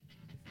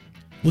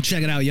Well,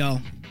 check it out,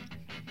 y'all.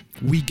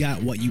 We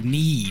got what you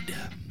need.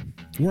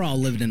 We're all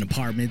living in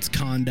apartments,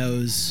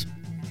 condos,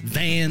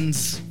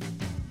 vans.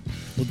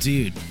 Well,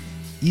 dude,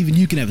 even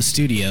you can have a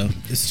studio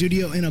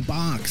in a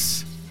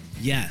box.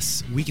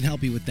 Yes, we can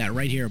help you with that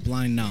right here at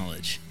Blind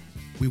Knowledge.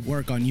 We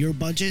work on your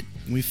budget,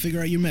 and we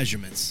figure out your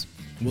measurements.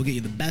 We'll get you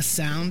the best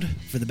sound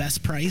for the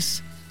best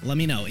price. Let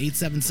me know,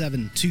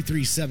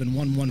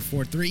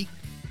 877-237-1143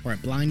 or at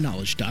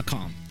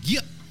blindknowledge.com.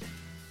 Yep.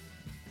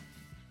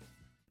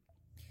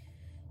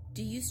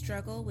 Do you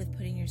struggle with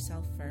putting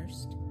yourself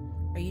first?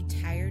 Are you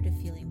tired of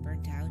feeling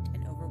burnt out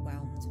and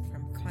overwhelmed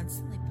from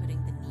constantly putting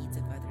the needs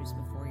of others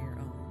before your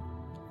own?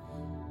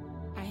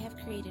 I have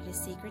created a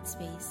sacred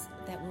space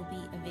that will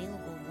be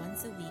available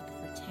once a week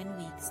for 10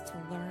 weeks to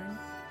learn,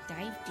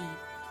 dive deep,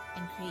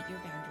 and create your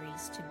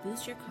boundaries to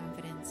boost your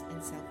confidence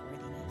and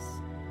self-worthiness.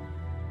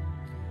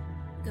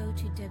 Go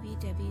to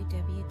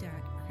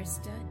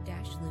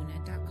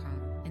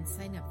www.krista-luna.com and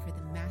sign up for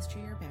the Master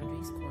Your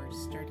Boundaries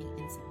course starting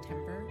in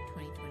September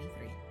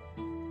 2023.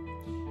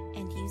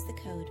 And use the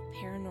code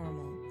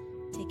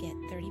PARANORMAL to get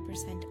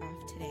 30%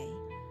 off today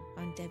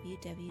on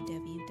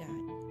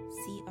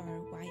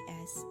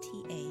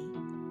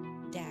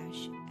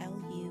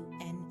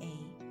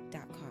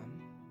www.crista-luna.com.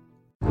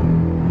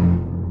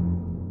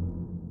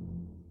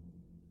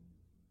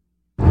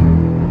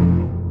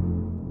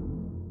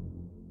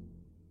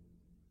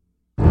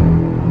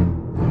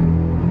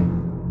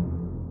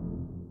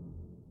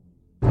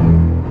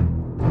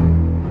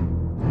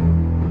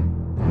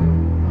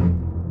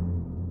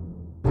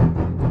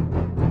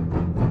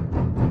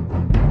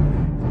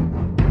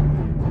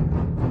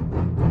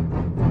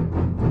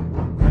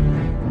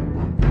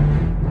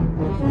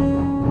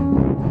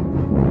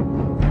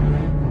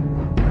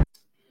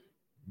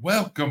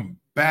 Welcome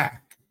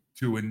back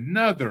to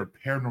another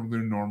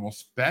Paranormal Normal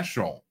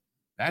special.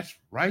 That's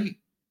right.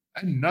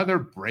 Another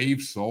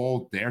brave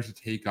soul dares to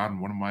take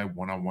on one of my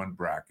one-on-one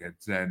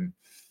brackets. And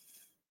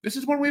this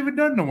is one we haven't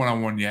done in a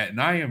one-on-one yet.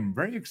 And I am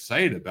very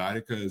excited about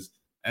it because,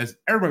 as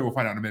everybody will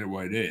find out in a minute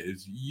what it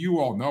is, you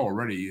all know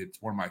already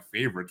it's one of my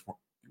favorites.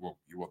 Well,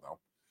 you will know.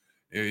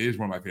 It is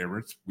one of my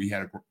favorites. We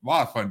had a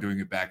lot of fun doing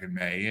it back in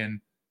May.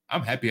 And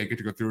I'm happy I get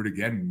to go through it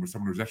again with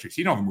someone who's actually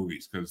seen all the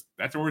movies, because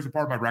that's always a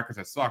part of my brackets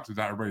that sucks, is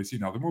not everybody's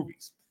seen all the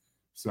movies.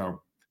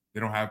 So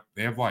they have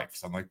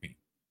lives, unlike me,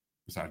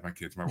 besides my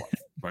kids, my wife.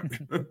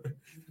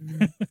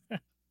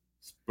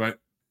 But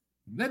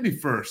let me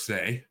first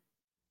say,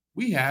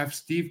 we have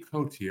Steve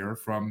Coates here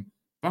from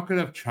Bucket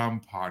of Chum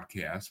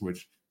podcast,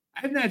 which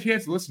I haven't had a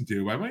chance to listen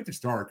to. I might to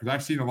start because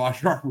I've seen a lot of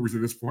shark movies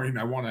at this point, and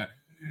I want to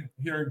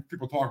hear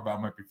people talk about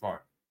it might be fun.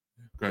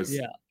 Because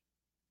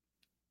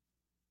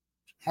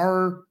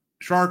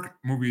shark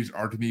movies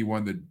are, to me,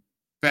 one of the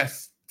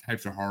best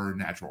types of horror,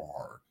 natural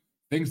horror.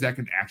 Things that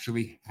can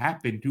actually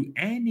happen to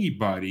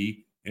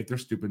anybody if they're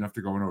stupid enough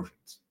to go in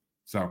oceans.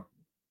 So,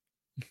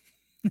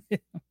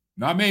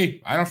 not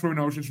me. I don't swim in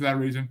oceans for that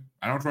reason.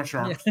 I don't trust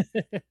sharks.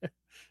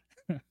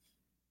 I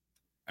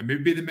may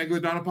be the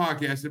Megalodon of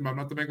podcasting, but I'm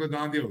not the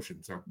Megalodon of the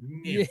ocean. So,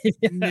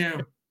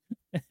 no.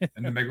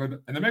 And the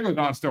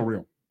Megalodon is still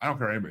real. I don't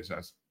care what anybody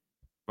says.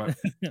 But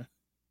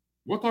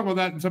we'll talk about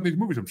that in some of these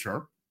movies, I'm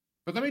sure.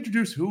 But let me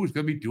introduce who is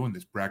going to be doing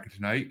this bracket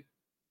tonight.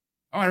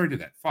 Oh, I already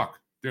did that. Fuck.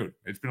 Dude,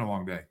 it's been a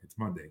long day. It's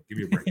Monday. Give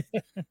me a break.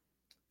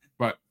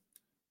 But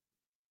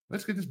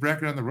let's get this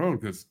bracket on the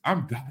road, because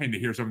I'm dying to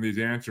hear some of these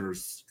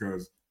answers.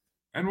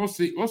 And we'll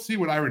see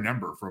what I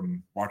remember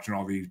from watching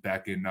all these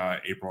back in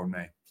April and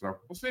May. So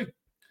we'll see.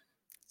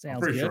 Sounds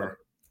I'm pretty good. sure.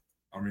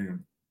 I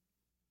mean,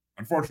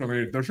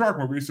 unfortunately, they're shark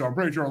movies, so I'm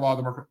pretty sure a lot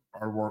of them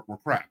were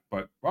crap.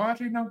 But, well,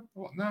 actually, no,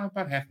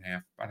 about half and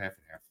half.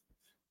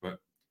 But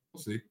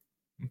we'll see.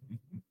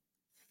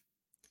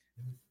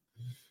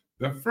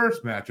 The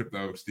first matchup,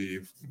 though,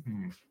 Steve,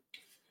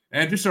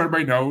 and just so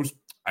everybody knows,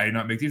 I did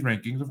not make these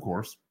rankings, of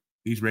course.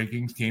 These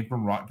rankings came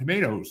from Rotten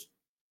Tomatoes.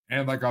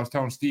 And like I was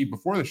telling Steve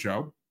before the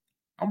show,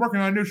 I'm working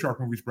on a new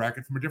shark movies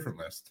bracket from a different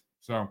list.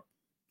 So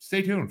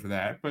stay tuned for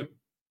that. But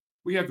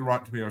we have the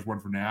Rotten Tomatoes one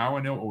for now,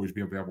 and it'll always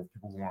be available for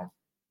people who want to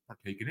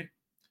partake in it.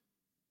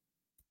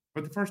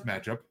 But the first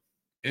matchup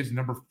is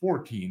number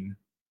 14,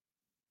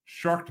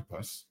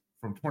 Sharktopus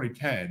from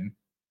 2010,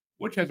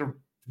 which has a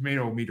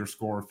tomato meter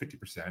score of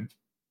 50%,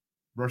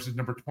 versus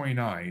number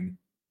 29,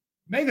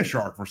 Mega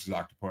Shark versus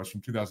Octopus from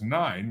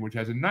 2009, which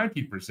has a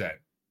 19%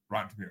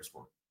 Rotten Tomato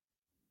score.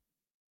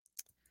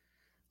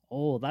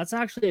 Oh, that's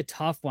actually a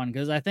tough one,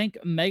 because I think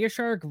Mega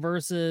Shark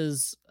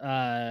versus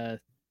Giant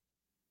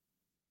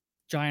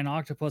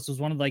Octopus was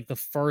one of the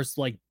first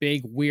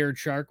big weird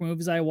shark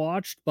movies I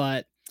watched,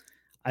 but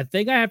I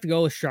think I have to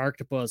go with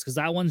Sharktopus because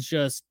that one's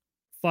just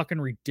fucking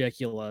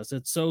ridiculous.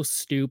 It's so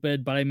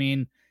stupid, but I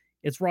mean,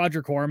 it's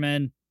Roger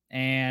Corman,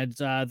 and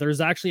there's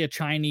actually a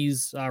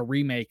Chinese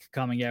remake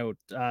coming out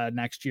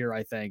next year,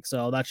 I think.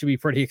 So that should be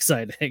pretty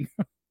exciting.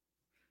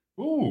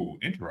 Ooh,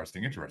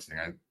 interesting.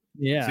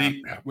 Yeah.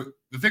 See,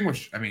 the thing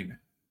was, I mean,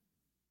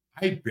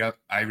 I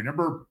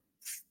remember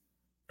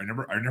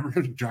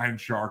the Giant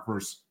Shark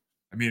versus,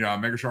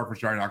 Mega Shark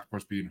versus Giant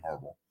Octopus being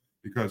horrible.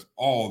 because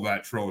all of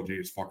that trilogy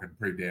is fucking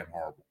pretty damn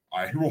horrible.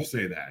 I will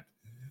say that.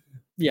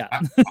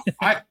 Yeah.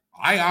 I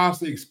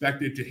honestly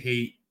expected to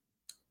hate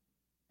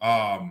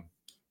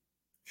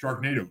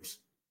Sharknadoes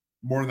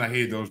more than I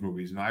hated those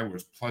movies, and I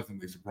was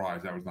pleasantly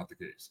surprised that was not the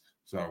case.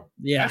 So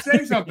Yeah. that's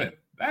saying something.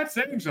 That's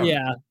saying something.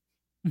 Yeah.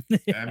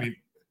 I mean,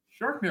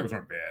 Sharknadoes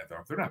aren't bad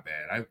though. They're not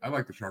bad. I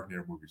like the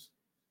Sharknado movies.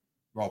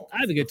 Well, I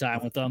have a good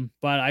time with them,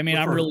 but I mean,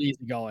 I'm really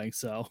easygoing,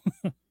 so.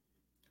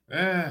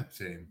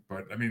 Same.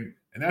 But I mean,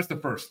 and that's the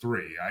first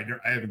three. I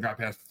haven't got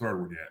past the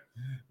third one yet.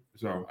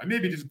 So I may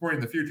be disappointed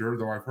in the future,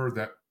 though I've heard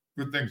that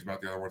good things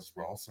about the other ones as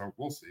well. So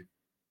we'll see.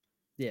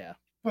 Yeah.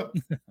 But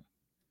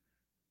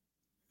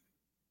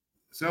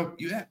so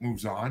that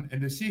moves on,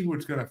 and to see who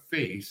it's going to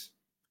face,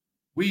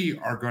 we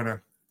are going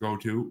to go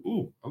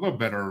to a little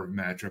better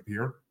matchup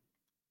here.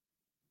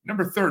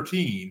 Number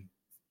 13,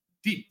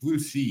 Deep Blue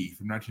Sea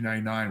from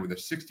 1999 with a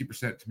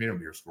 60% tomato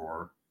meter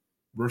score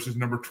versus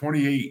number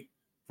 28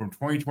 from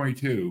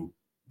 2022,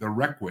 The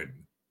Requiem,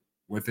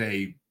 with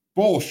a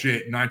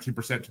bullshit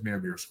 19% tomato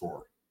meter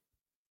score.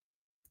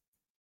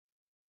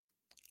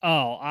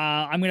 Oh,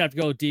 I'm going to have to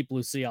go with Deep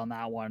Blue Sea on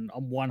that one.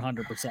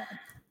 100%.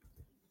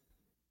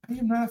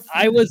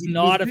 I was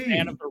not a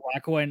fan of The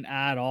Requiem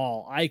at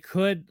all. I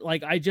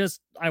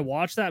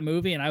watched that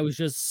movie and I was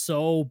just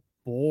so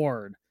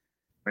bored.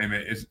 Wait a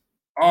minute.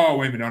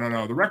 Wait a minute.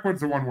 No. The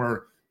Requiem's the one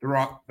where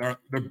the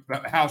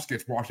house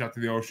gets washed out to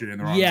the ocean and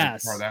they're on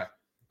part of that.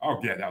 Oh,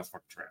 yeah, that was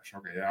fucking trash.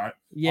 Okay,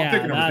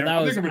 yeah.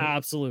 That was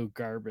absolute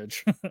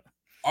garbage.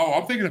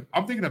 I'm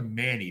thinking of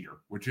Maneater,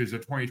 which is a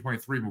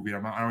 2023 movie.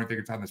 I don't think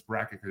it's on this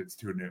bracket because it's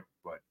too new.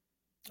 But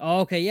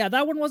okay, yeah,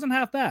 that one wasn't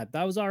half bad.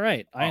 That was all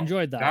right. I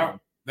enjoyed that one.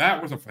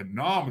 That was a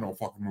phenomenal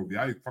fucking movie.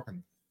 I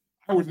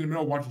was in the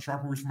middle of watching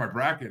shark movies for my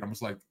bracket. I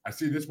was like, I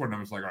see this one, and I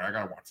was like, all right, I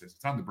gotta watch this.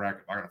 It's on the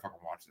bracket. I gotta fucking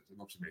watch this. It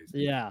looks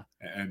amazing. Yeah.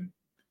 And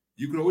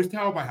you could always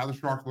tell by how the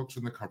shark looks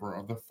in the cover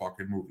of the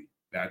fucking movie.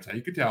 That's how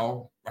you could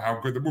tell how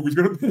good the movie's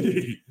gonna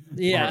be.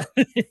 Yeah.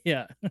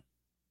 Yeah.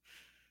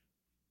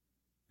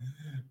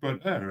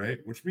 But all right,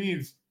 which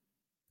means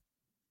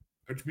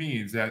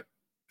that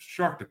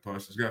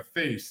Sharktopus is gonna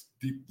face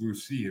Deep Blue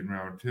Sea in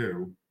round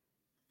 2.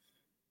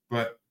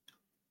 But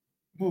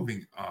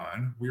moving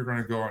on, we're going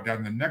to go on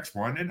down the next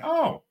one. And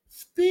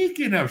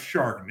speaking of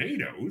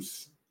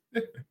Sharknadoes,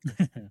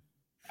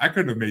 I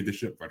couldn't have made this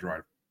shit if I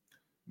tried.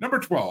 Number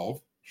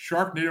 12,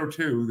 Sharknado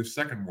 2, the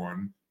second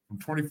one from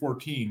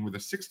 2014 with a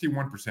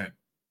 61%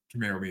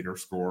 tomato meter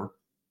score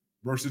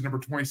versus number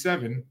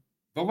 27,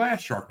 the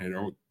last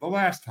Sharknado, the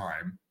last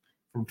time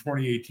from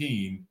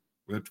 2018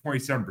 with a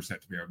 27%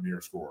 tomato meter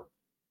score.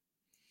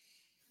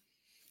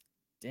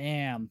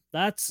 Damn,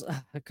 that's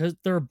because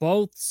they're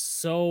both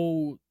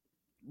so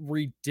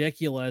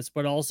ridiculous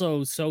but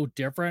also so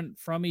different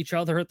from each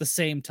other at the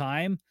same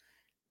time.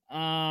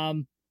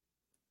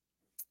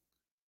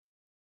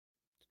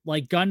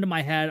 Like, gun to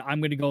my head, I'm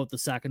gonna go with the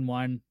second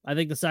one. I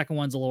think the second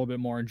one's a little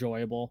bit more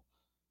enjoyable.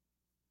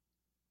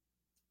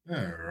 All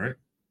right.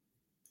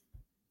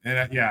 And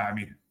I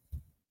mean,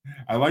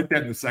 I like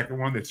that in the second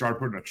one they started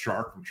putting a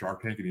shark from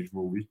Shark Tank in each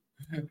movie.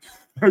 And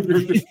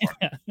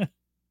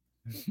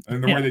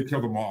the way they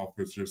kill them off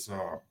is just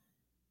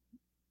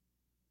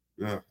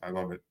I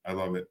love it. I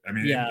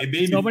mean, it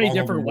made so me many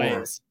different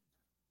ways.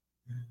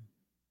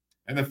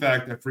 And the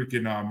fact that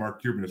freaking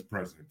Mark Cuban is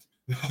president.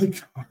 Come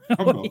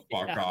the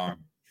fuck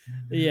on.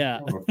 Yeah.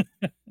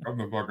 Come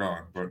the fuck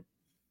on. But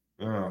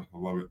I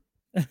love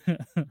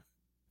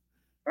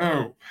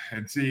it.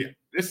 And see,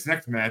 this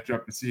next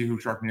matchup to see who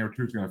Sharknado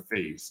 2 is going to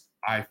face,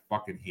 I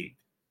fucking hate.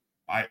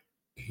 I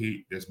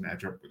hate this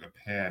matchup with a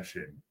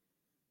passion.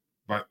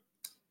 But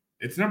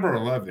it's number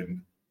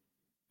 11.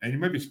 And you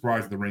might be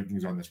surprised at the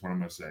rankings on this one, I'm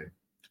going to say.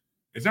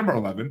 It's number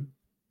 11,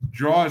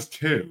 Jaws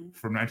 2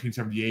 from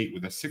 1978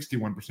 with a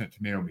 61%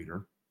 tomato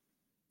meter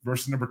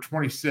versus number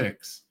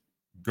 26,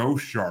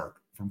 Ghost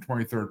Shark from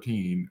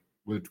 2013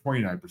 with a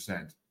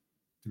 29%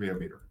 tomato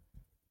meter.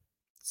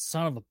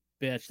 Son of a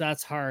bitch,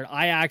 that's hard.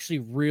 I actually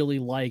really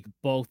like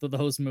both of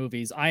those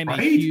movies. I am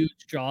a huge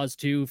Jaws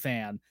 2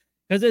 fan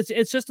because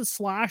it's just a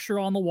slasher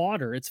on the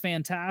water. It's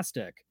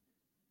fantastic.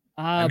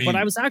 But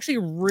I was actually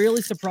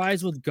really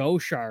surprised with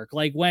Ghost Shark.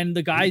 Like, when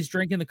the guy's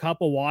drinking the cup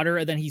of water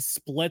and then he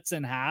splits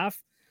in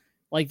half.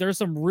 Like, there's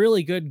some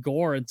really good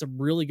gore and some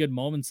really good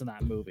moments in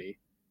that movie.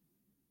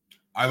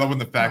 I love when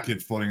the fat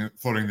kid's floating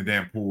in the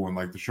damn pool and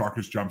like the shark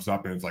just jumps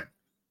up and it's like,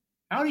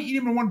 how do you eat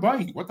him in one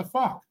bite? What the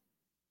fuck?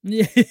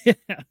 Yeah.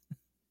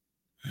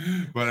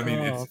 But I mean,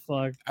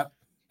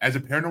 as a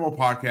paranormal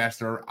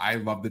podcaster, I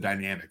love the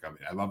dynamic of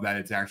it. I love that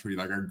it's actually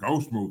like a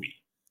ghost movie.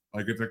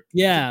 Like, it's a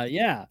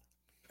yeah.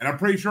 And I'm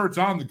pretty sure it's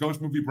on the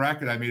ghost movie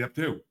bracket I made up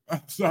too.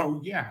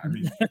 So yeah, I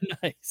mean,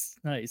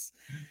 nice.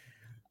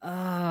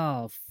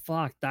 Oh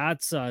fuck,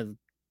 that's a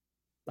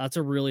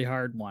really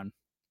hard one.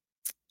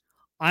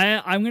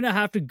 I'm gonna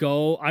have to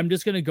go. I'm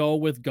just gonna go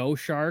with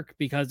Ghost Shark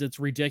because it's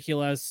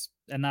ridiculous,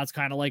 and that's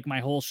kind of like my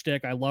whole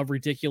shtick. I love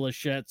ridiculous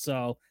shit,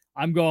 so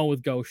I'm going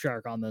with Ghost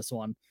Shark on this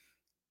one.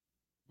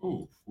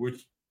 Oh,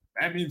 which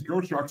that means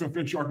Ghost Shark's gonna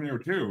finish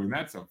Sharknado 2, and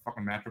that's a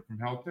fucking matchup from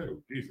hell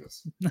too.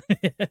 Jesus.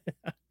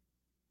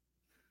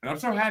 And I'm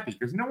so happy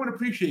because no one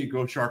appreciated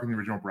Ghost Shark in the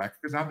original bracket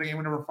because I don't think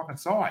anyone ever fucking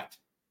saw it.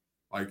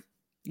 Like,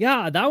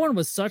 yeah, that one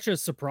was such a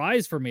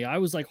surprise for me. I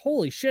was like,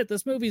 holy shit,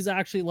 this movie's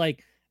actually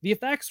like the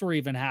effects were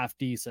even half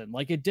decent.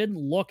 Like it didn't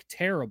look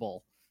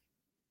terrible.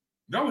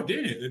 no, it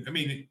didn't. I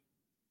mean,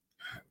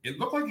 it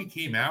looked like it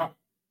came out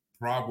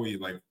probably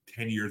like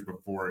 10 years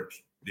before it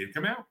did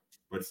come out,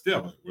 but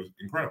still, it was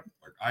incredible.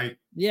 Like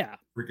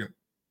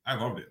I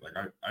loved it. Like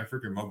I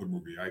freaking loved the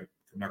movie. I'm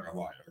not gonna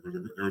lie.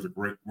 It was a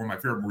great one of my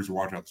favorite movies to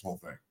watch out this whole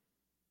thing.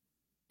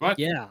 But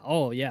yeah,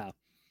 oh yeah.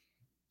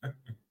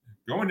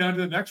 Going down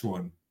to the next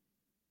one.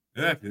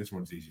 This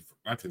one's easy.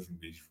 That's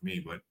easy for me,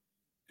 but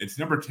it's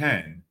number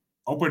 10,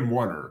 Open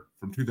Water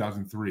from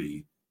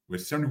 2003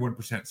 with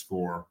 71%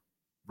 score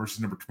versus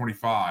number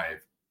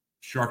 25,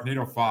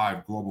 Sharknado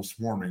 5 Global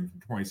Swarming from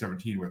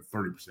 2017 with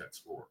 30%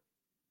 score.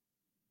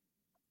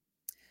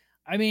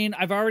 I mean,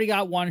 I've already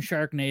got one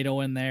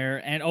Sharknado in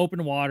there, and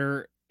Open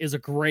Water is a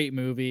great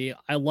movie.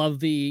 I love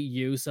the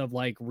use of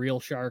like real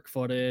shark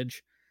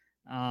footage.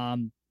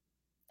 And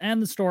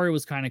the story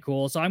was kind of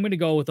cool. So I'm going to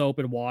go with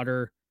Open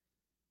Water.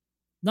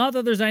 Not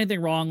that there's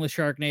anything wrong with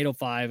Sharknado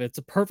 5. It's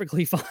a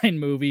perfectly fine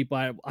movie,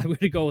 but I'm going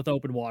to go with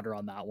Open Water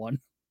on that one.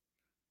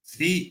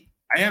 See,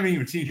 I haven't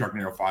even seen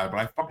Sharknado 5, but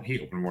I fucking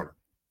hate Open Water.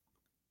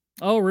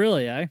 Oh,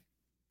 really, eh?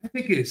 I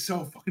think it is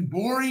so fucking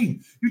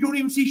boring. You don't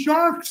even see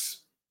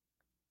sharks.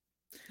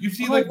 You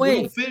see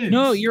little fins.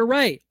 No, you're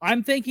right.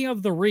 I'm thinking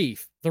of The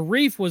Reef. The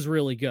Reef was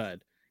really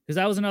good because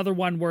that was another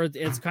one where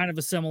it's kind of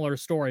a similar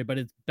story, but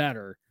it's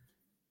better.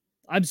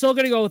 I'm still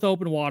going to go with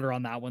Open Water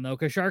on that one, though,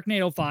 because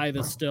Sharknado 5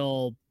 is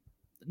still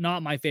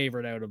not my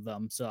favorite out of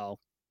them. So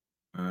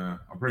I'm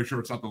pretty sure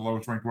it's not the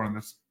lowest ranked one on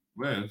this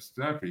list.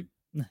 Actually,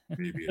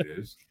 maybe it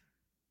is.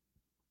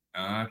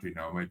 Actually,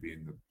 no, it might be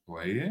in the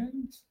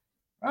play-ins.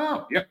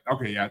 Oh, yep.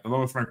 Okay, yeah. The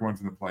lowest ranked one's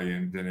in the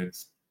play-ins, and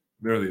it's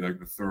literally like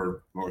the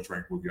third lowest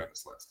ranked movie on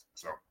this list.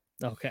 So,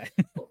 okay.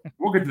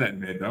 We'll get to that in a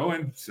minute, though.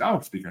 And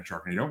speaking of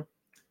Sharknado,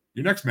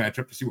 your next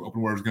matchup to see what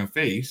Open Water is going to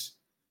face,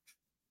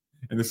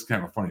 and this is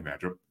kind of a funny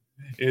matchup,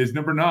 is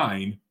number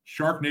 9,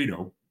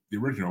 Sharknado, the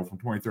original from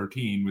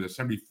 2013, with a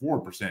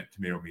 74%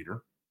 tomato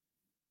meter,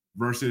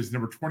 versus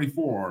number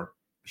 24,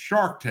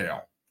 Shark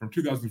Tale from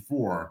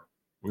 2004,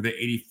 with an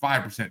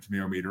 85%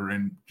 tomato meter.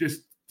 And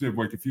just to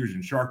avoid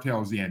confusion, Shark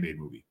Tale is the animated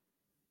movie.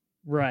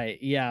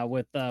 Right. Yeah,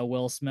 with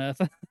Will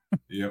Smith.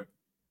 Yep.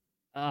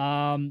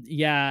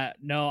 Yeah,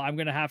 no, I'm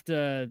gonna have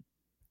to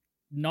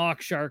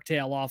knock Shark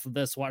Tale off of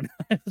this one.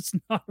 I was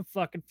not a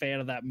fucking fan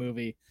of that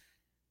movie.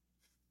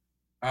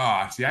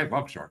 See, I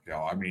love Shark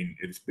Tale. I mean,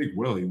 it's Big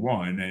Willie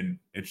one, and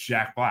it's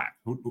Shaq Black.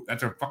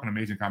 That's a fucking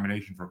amazing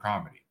combination for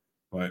comedy.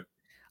 But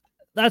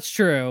that's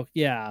true.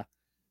 Yeah.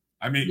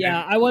 I mean,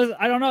 yeah,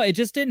 I don't know. It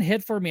just didn't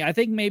hit for me. I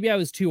think maybe I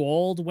was too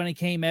old when it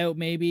came out.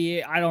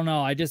 Maybe, I don't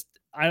know. It just,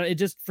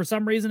 for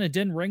some reason, it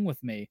didn't ring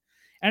with me.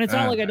 And it's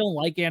not like I don't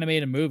like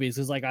animated movies.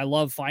 It's like I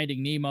love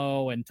Finding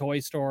Nemo and Toy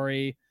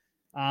Story.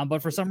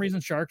 But for some reason,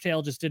 Shark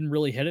Tale just didn't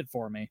really hit it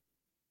for me.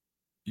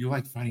 You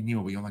like Finding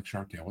Nemo, but you don't like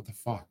Shark Tale. What the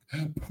fuck?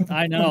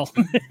 I know.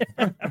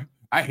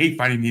 I hate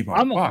Finding Nemo.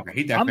 I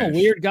hate that. I'm a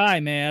weird guy,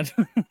 man.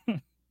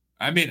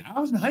 I mean, I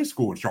was in high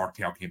school when Shark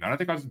Tale came out. I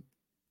think I was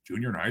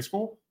junior in high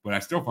school, but I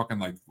still fucking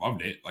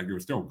loved it. Like, it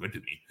was still good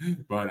to me.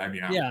 But I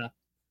mean,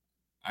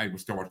 I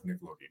was still watching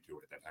Nickelodeon too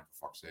at that time,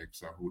 for fuck's sake.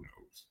 So who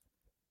knows?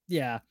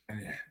 Yeah.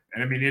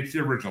 And I mean, it's the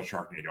original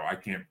Sharknado. I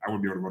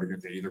wouldn't be able to vote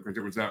against it either because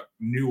it was a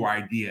new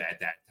idea at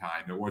that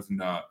time. It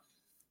wasn't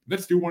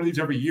let's do one of these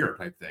every year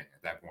type thing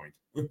at that point.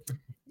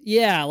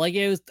 Yeah, like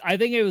I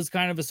think it was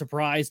kind of a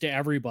surprise to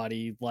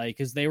everybody, like,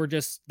 because they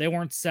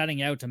weren't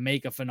setting out to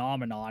make a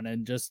phenomenon,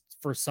 and just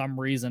for some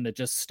reason it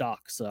just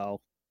stuck.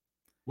 So,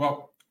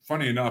 well,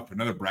 funny enough,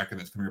 another bracket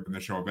that's coming up in the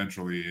show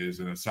eventually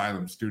is an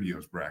Asylum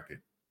Studios bracket.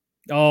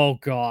 Oh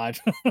God.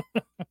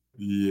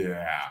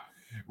 Yeah.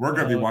 We're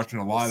gonna be watching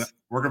a lot of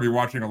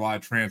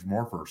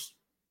Transmorphers.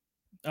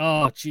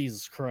 Oh,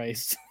 Jesus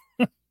Christ.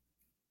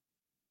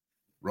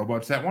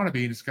 Robots that want to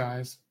be in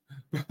disguise.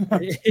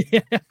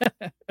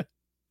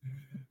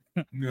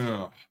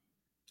 No.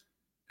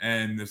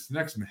 And this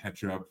next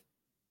matchup,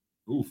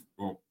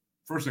 well,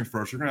 first things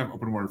first, you're gonna have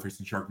Open Water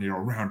facing Sharknado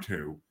round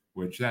 2,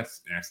 which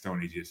that's still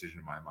an easy decision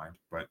in my mind.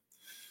 But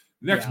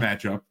the next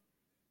matchup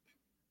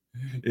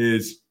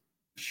is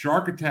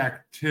Shark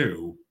Attack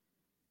 2,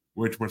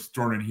 which was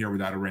thrown in here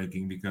without a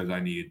ranking because I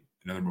need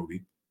another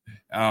movie,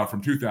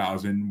 from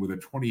 2000 with a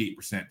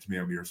 28%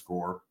 tomato meter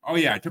score. Oh,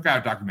 yeah, I took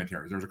out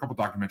documentaries. There's a couple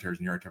documentaries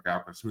in here I took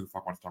out because who the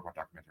fuck wants to talk about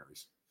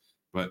documentaries?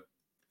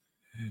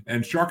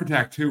 And Shark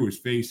Attack 2 is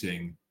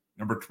facing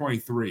number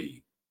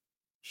 23,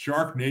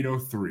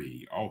 Sharknado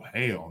 3. Oh,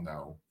 hell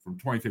no. From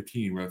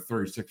 2015 with a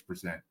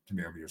 36%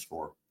 tomato meter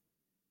score.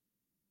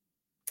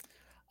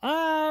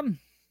 Damn,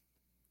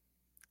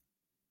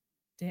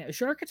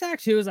 Shark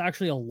Attack 2 is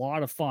actually a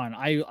lot of fun.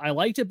 I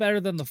liked it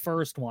better than the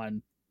first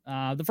one.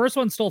 The first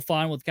one's still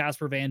fun with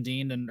Casper Van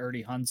Dien and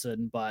Ernie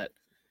Hudson, but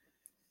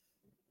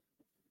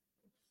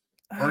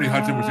Ernie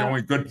Hudson was the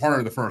only good part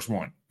of the first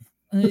one.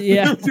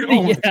 Yeah.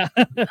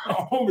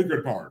 Only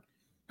good part.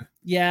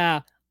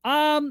 Yeah.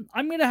 I'm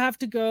gonna have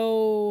to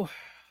go.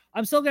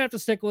 I'm still gonna have to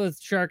stick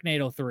with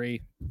Sharknado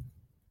 3.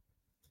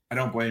 I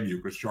don't blame you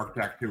because Shark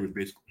Attack 2 is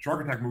basically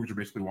Shark Attack movies are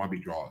basically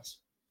wannabe draws.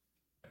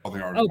 All they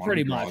are. Oh,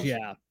 pretty much,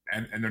 yeah.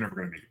 And they're never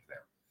gonna make it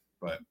there.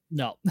 But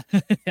no.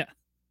 Yeah.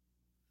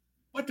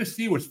 But to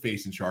see what's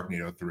facing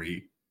Sharknado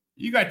 3,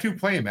 you got 2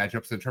 play-in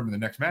matchups that determine the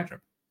next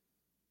matchup.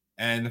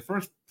 And the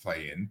first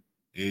play-in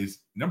is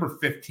number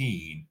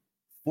 15,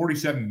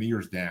 47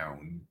 meters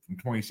down from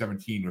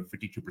 2017 with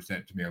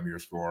 52% tomato meter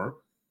score.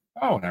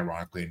 Oh, and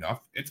ironically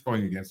enough, it's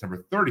going against number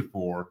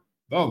 34,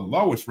 the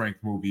lowest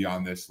ranked movie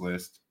on this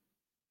list,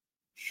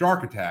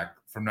 Shark Attack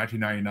from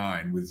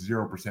 1999 with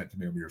 0%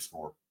 tomato meter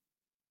score.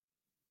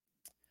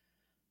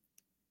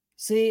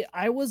 See,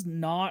 I was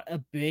not a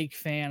big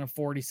fan of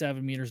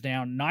 47 meters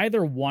down.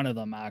 Neither one of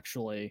them,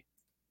 actually.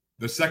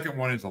 The second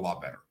one is a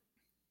lot better.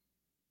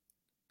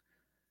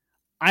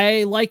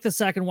 I like the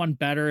second one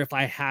better if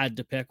I had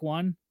to pick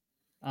one.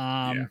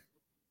 Yeah.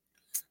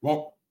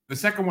 Well, the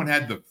second one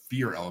had the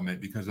fear element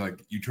because,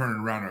 like, you turn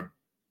around a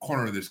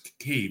corner of this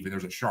cave and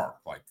there's a shark.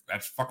 Like,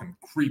 that's fucking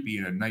creepy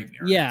and a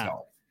nightmare. Yeah.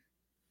 Itself.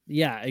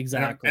 Yeah,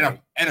 exactly.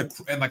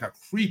 And like a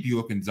creepy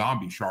looking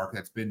zombie shark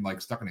that's been like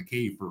stuck in a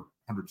cave for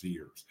hundreds of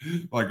years.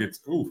 Like it's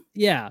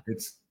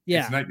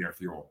it's nightmare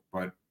fuel.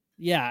 But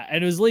yeah,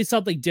 and it was at least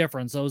something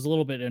different, so it was a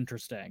little bit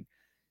interesting.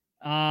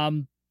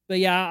 But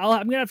yeah,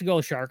 I'm gonna have to go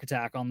with Shark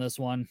Attack on this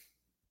one.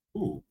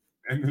 Ooh,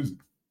 and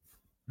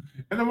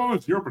the one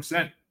with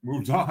 0%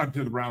 moves on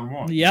to the round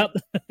one. Yep.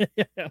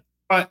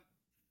 But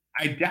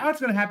I doubt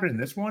it's gonna happen in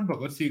this one.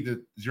 But let's see if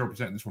the 0%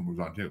 in this one moves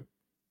on too.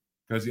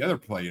 Because the other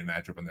play-in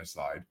matchup on this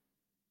side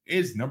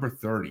is number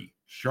 30,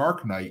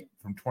 Shark Night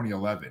from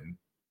 2011,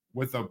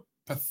 with a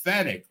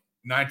pathetic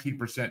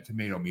 19%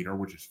 tomato meter,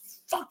 which is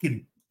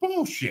fucking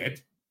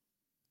bullshit.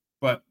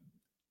 But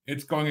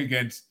it's going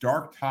against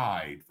Dark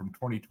Tide from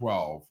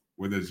 2012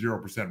 with a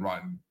 0%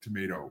 Rotten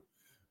Tomato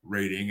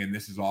rating, and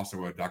this is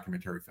also a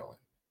documentary fill-in.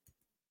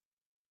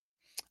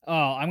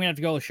 Oh, I'm gonna have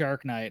to go with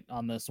Shark Night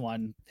on this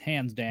one,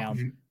 hands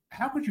down.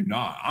 How could you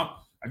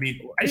not?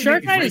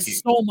 Shark Night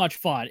is so much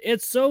fun.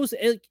 It's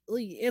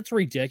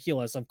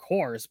ridiculous, of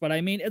course, but I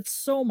mean, it's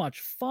so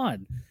much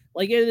fun.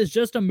 Like, it is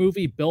just a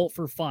movie built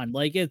for fun.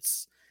 Like, it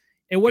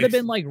would have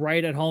been like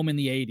right at home in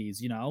the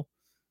 80s, you know?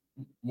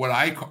 What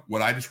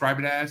I describe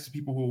it as to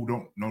people who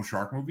don't know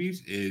shark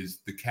movies is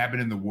the cabin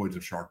in the woods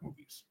of shark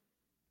movies.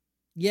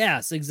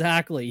 Yes,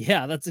 exactly.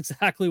 Yeah, that's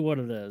exactly what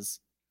it is.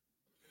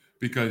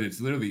 Because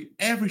it's literally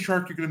every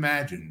shark you can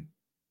imagine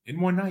in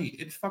one night.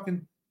 It's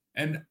fucking.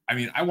 And I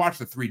mean, I watched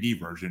the 3D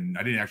version.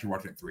 I didn't actually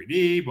watch it in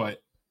 3D,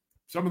 but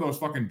some of those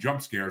fucking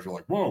jump scares are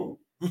like, whoa,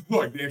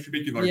 like they actually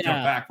make you like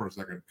jump back for a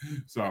second.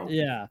 So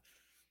yeah,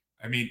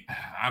 I mean,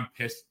 I'm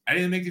pissed. I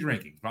didn't make these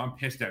rankings, but I'm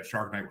pissed that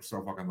Shark Night was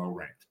so fucking low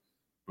ranked.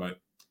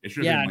 But it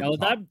should have been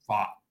like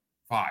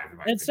five.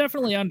 It's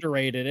definitely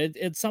underrated.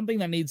 It's something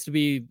that needs to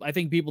be. I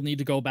think people need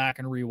to go back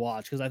and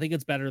rewatch because I think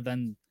it's better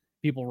than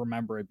people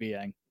remember it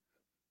being.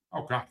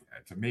 Oh god,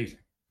 it's amazing.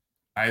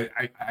 I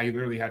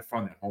literally had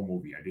fun that whole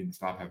movie. I didn't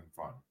stop having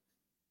fun.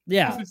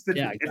 Yeah,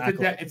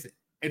 exactly.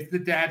 It's the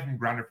dad from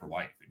Grounded for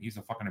Life, and he's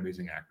a fucking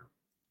amazing actor.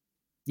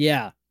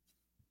 Yeah.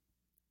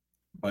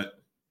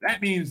 But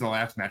that means the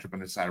last matchup on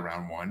this side of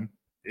round one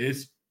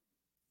is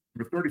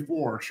number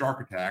 34,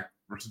 Shark Attack,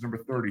 versus number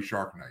 30,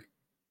 Shark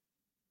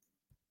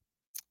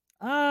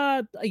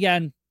Night.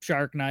 Again,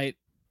 Shark Night.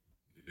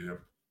 Yeah.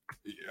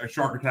 A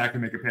Shark Attack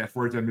can make it past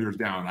 47 meters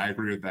down. I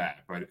agree with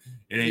that, but it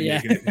ain't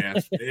making it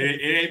past.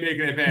 It ain't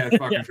making it past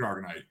fucking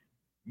Shark Night.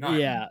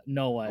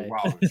 No way.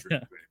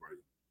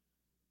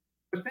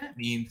 But that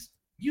means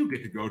you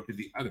get to go to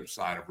the other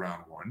side of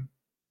round one,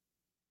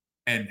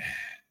 and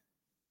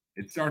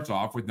it starts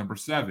off with number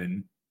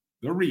 7,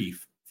 The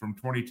Reef from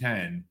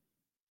 2010,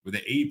 with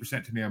an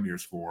 80% tomato meter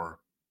score,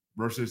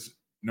 versus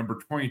number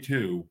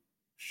 22,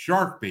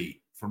 Shark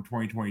Bait from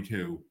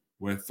 2022,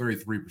 with a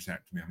 33%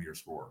 tomato meter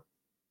score.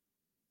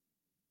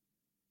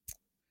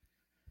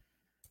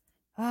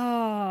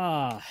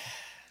 Shark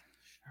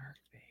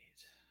Bait.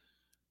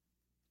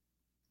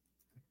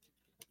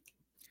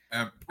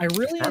 I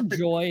really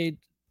enjoyed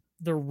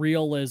the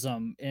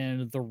realism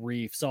in The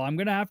Reef, so I'm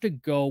gonna have to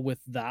go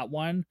with that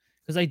one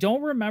because I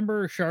don't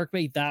remember Shark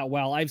Bait that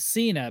well. I've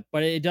seen it,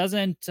 but it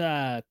doesn't.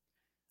 I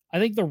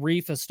think The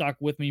Reef has stuck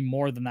with me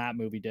more than that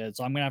movie did,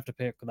 so I'm gonna have to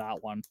pick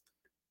that one.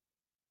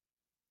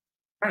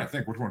 I'm trying to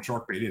think which one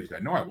Shark Bait is. I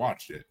know I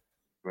watched it,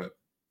 but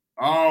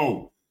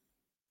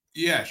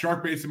yeah,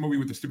 Shark Bait's the movie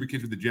with the stupid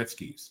kids with the jet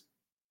skis.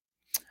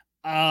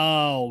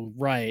 Oh,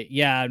 right.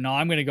 Yeah, no,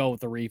 I'm gonna go with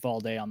The Reef all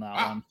day on that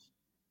one.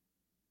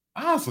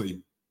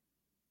 Honestly,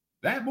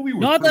 that movie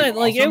was not that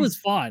awesome. It was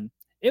fun.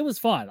 It was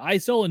fun. I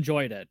still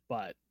enjoyed it,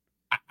 but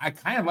I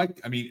kind of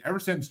like. I mean, ever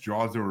since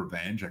Jaws of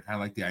Revenge, I kind of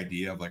like the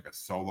idea of like a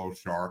solo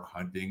shark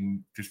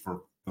hunting just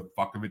for the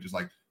fuck of it. Just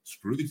like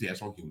screw these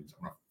asshole humans.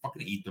 I'm gonna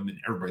fucking eat them and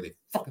everybody they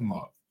fucking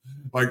love.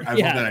 Like I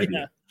love that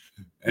idea.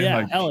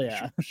 Yeah, hell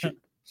yeah.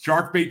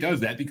 Shark bait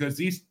does that because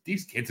these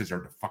kids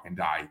deserve to fucking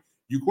die.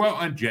 You go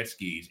out on jet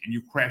skis and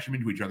you crash them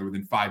into each other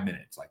within 5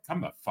 minutes. Like,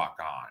 come the fuck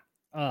on.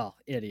 Oh,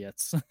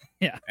 idiots.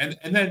 Yeah. And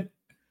then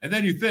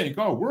you think,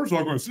 oh, we're just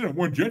all going to sit on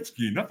one jet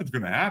ski. Nothing's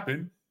going to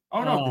happen.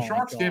 Oh no, the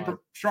sharks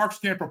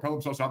can't propel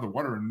themselves out of the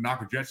water and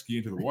knock a jet ski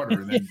into the water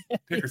and then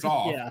pick us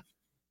off. Yeah.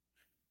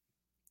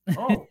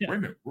 Oh, wait a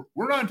minute.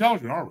 We're not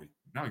intelligent, are we?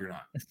 No, you're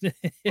not.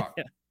 Yeah.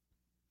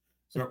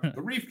 So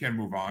the Reef can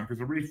move on because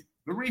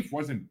the Reef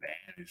wasn't bad.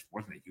 I just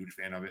wasn't a huge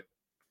fan of it.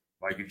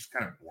 Like, it just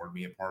kind of bored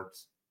me at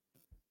parts.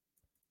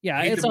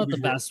 Yeah, it's not the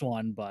best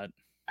one, but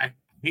I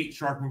hate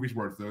shark movies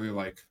where it's literally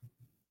like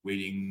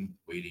waiting,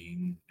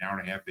 an hour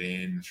and a half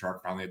in, the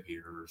shark finally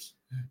appears.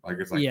 Like,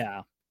 it's like,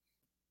 yeah.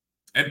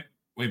 And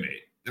wait a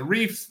minute, the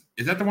Reefs,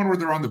 is that the one where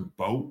they're on the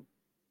boat?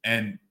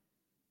 And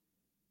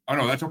oh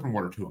no, that's Open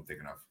Water 2 I'm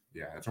thinking of.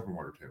 Yeah, that's Open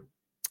Water 2.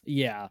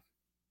 Yeah.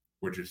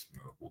 Which is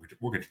we'll get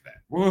to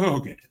that. We'll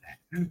get to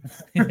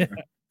that.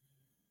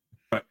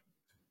 But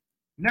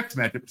next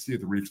matchup to see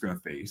if the Reef's going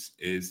to face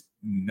is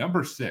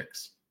number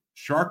 6,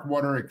 Shark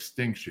Water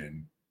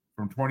Extinction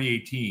from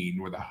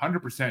 2018 with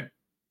 100%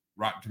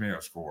 Rotten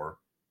Tomato score.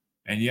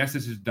 And yes,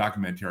 this is a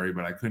documentary,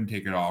 but I couldn't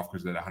take it off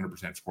because of that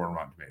 100% score on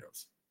Rotten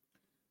Tomatoes.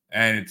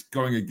 And it's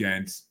going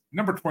against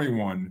number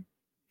 21,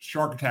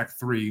 Shark Attack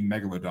 3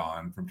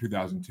 Megalodon from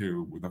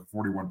 2002 with a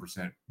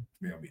 41%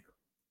 tomato meter.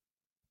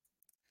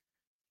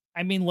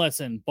 I mean,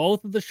 listen,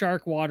 both of the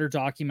shark water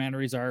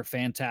documentaries are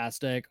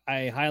fantastic.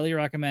 I highly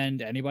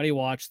recommend anybody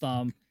watch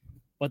them,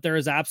 but there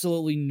is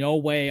absolutely no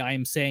way I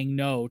am saying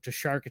no to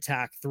Shark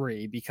Attack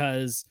 3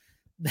 because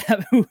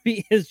that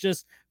movie is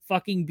just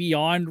fucking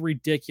beyond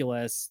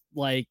ridiculous.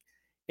 Like,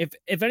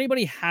 if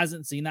anybody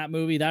hasn't seen that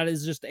movie, that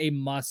is just a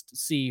must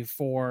see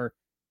for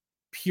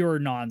pure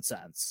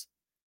nonsense.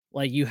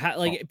 Like,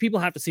 people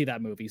have to see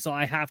that movie, so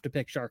I have to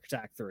pick Shark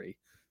Attack 3.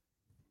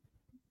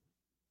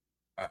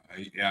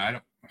 Yeah, I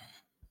don't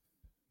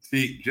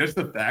see, just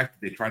the fact that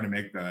they tried to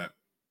make the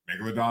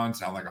Megalodon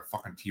sound like a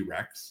fucking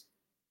T-Rex.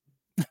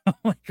 Oh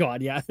my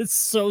god, yeah, it's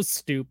so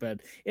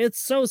stupid.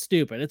 It's so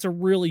stupid. It's a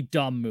really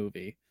dumb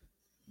movie.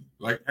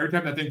 Like, every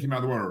time that thing came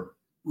out of the water,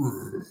 I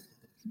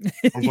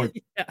was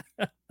like, yeah.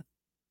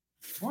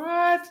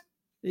 What?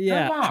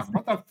 Yeah. Come on,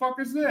 what the fuck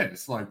is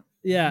this? Like,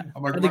 yeah.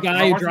 I'm like, the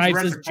guy who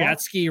drives his jet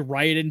ski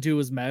right into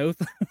his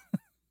mouth.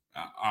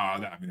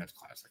 I mean, that's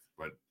classic,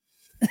 but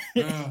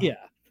yeah.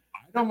 I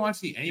don't want to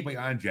see anybody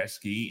on a jet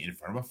ski in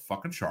front of a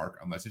fucking shark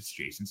unless it's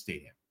Jason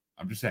Statham.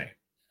 I'm just saying.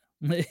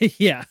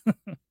 Yeah.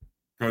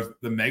 Because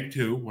the Meg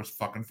 2 was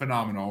fucking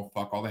phenomenal.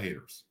 Fuck all the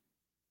haters.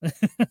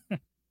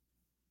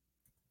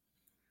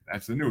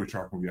 That's the newest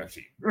shark movie I've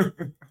seen.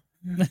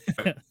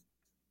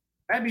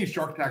 That means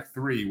Shark Attack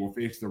 3 will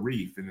face the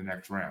Reef in the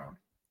next round.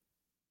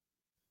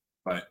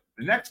 But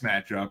the next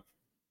matchup,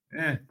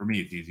 for me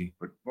it's easy,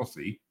 but we'll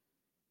see.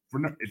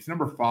 It's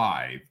number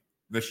 5,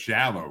 The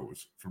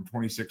Shallows from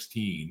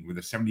 2016 with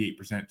a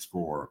 78%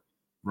 score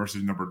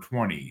versus number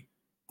 20,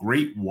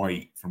 Great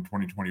White from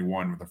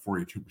 2021 with a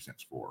 42%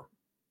 score.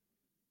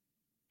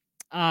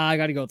 I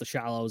got to go with The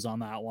Shallows on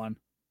that one.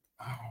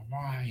 Oh,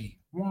 why?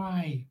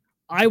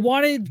 I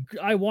wanted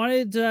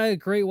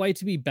Great White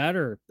to be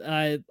better.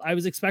 I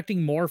was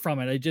expecting more from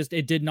it.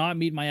 It did not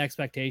meet my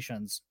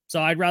expectations. So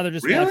I'd rather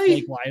just watch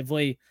Blake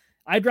Lively.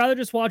 I'd rather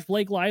just watch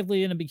Blake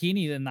Lively in a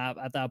bikini than that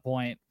at that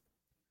point.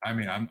 I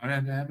mean, I'm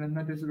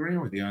not disagreeing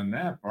with you on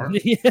that part.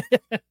 Yeah.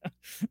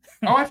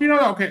 Oh, actually,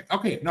 no.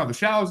 Okay. No, The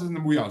Shallows isn't the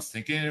movie I was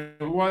thinking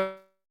it was.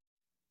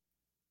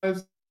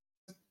 The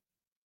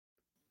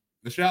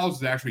Shallows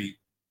is actually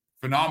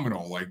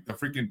phenomenal. Like, the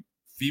freaking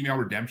female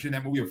redemption,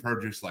 that movie of her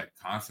just like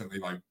constantly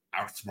like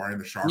outsmarting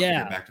the shark to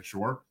get back to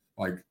shore.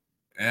 Like,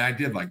 and I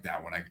did like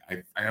that one.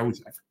 I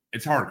always,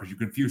 it's hard because you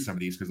confuse some of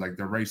these because like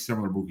they're very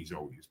similar movies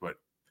always. But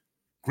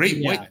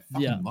Great White, I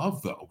fucking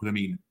love though. Because I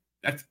mean,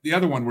 that's the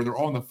other one where they're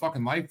all in the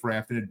fucking life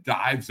raft and it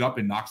dives up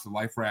and knocks the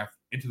life raft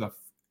into the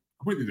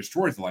completely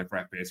destroys the life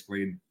raft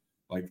basically. And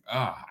like,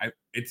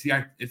 it's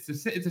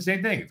the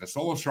same thing. It's a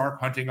solo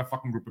shark hunting a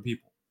fucking group of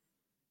people.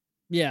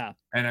 Yeah.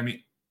 And I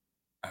mean,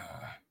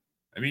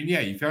 yeah,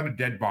 you found a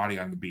dead body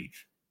on the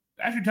beach.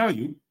 I should tell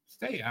you,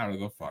 stay out of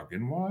the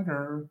fucking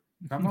water.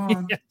 Come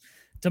on. Yeah,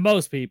 to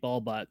most people,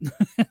 but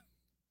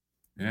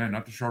yeah,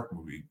 not the shark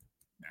movie.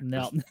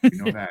 No,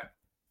 you know that.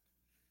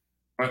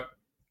 But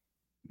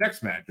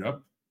next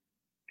matchup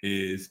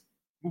is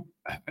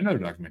another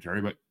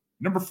documentary, but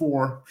number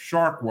 4,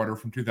 Shark Water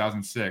from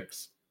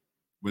 2006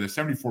 with a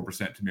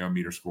 74% tomato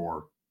meter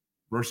score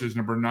versus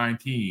number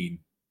 19,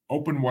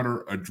 Open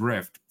Water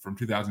Adrift from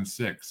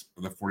 2006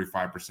 with a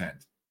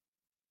 45%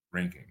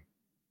 ranking.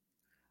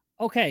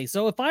 Okay,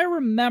 so if I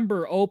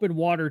remember Open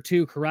Water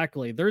 2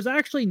 correctly, there's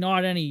actually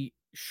not any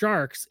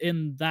sharks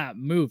in that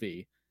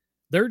movie.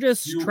 They're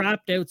just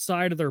trapped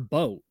outside of their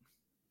boat.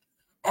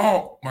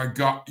 Oh my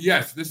god.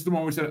 Yes, this is the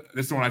one we said.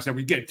 This is the one I said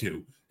we get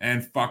to.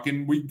 And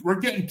fucking we're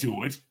getting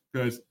to it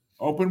because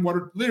Open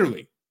Water,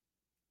 literally.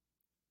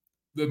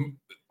 The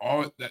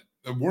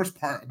worst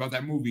part about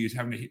that movie is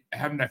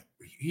having to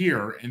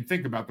hear and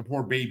think about the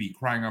poor baby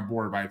crying on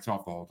board by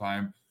itself the whole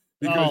time.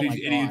 because Oh these my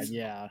God, idiots,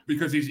 yeah.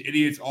 because these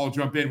idiots all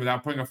jump in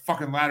without putting a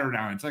fucking ladder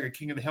down. It's like a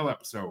King of the Hill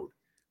episode.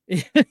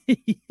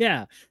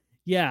 Yeah.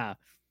 Yeah.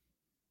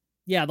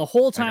 Yeah, the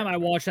whole Like, time I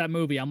watched that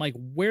movie, I'm like,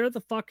 where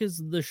the fuck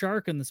is the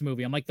shark in this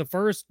movie? I'm like, the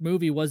first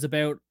movie was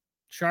about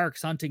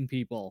sharks hunting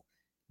people.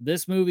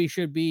 This movie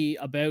should be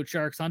about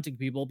sharks hunting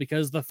people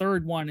because the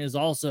third one is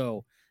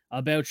also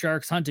about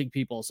sharks hunting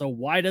people. So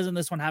why doesn't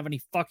this one have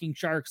any fucking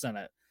sharks in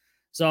it?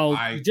 So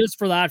I just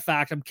for that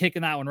fact, I'm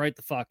kicking that one right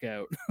the fuck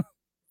out.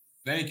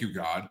 thank you,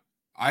 God.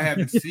 I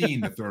haven't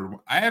seen the third one.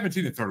 I haven't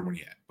seen the third one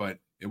yet, but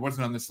it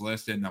wasn't on this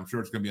list, and I'm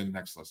sure it's going to be on the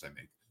next list I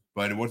make.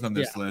 But it wasn't on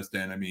this list,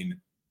 and I mean,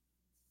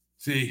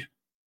 see,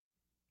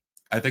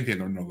 I think they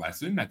learned a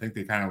lesson. I think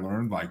they kind of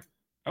learned, like,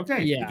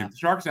 okay, we took the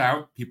sharks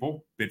out.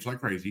 People bitch like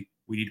crazy.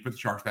 We need to put the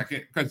sharks back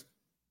in because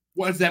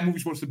what is that movie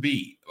supposed to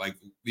be? Like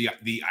the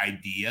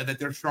idea that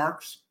they're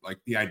sharks, like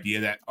the idea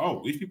that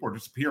these people are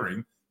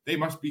disappearing. They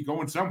must be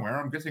going somewhere.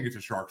 I'm guessing it's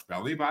a shark's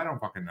belly, but I don't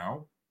fucking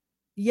know.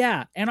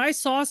 Yeah, and I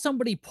saw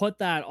somebody put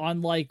that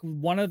on like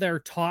one of their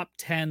top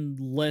 10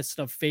 list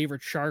of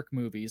favorite shark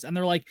movies. And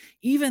they're like,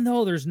 even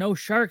though there's no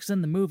sharks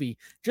in the movie,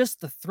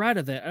 just the threat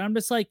of it. And I'm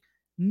just like,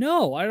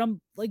 no,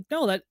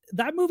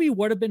 that movie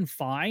would have been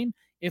fine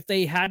if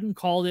they hadn't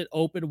called it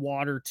Open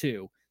Water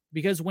 2.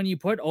 Because when you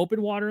put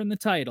open water in the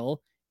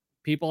title,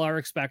 people are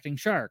expecting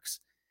sharks.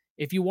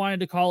 If you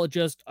wanted to call it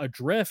just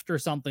Adrift or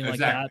something like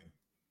that,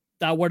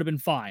 that would have been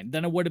fine.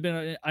 Then it would have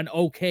been an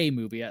okay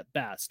movie at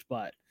best.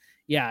 But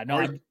yeah,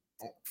 no,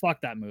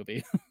 fuck that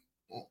movie.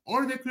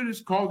 Or they could have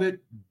just called it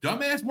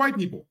Dumbass White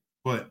People.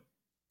 But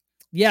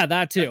yeah,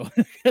 that too.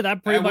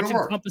 That pretty much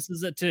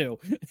encompasses it too.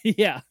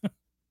 Yeah.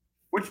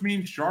 Which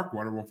means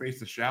Sharkwater will face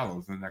the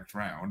Shallows in the next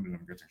round. And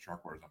I'm guessing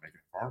Sharkwater's not making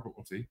it far, but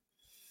we'll see.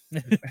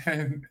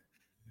 And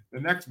the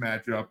next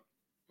matchup.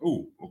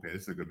 Oh, okay.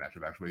 This is a good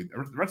matchup, actually.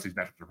 The rest of these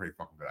matchups are pretty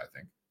fucking good, I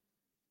think.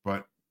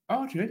 But,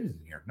 actually, it is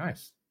in here.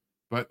 Nice.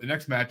 But the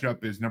next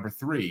matchup is number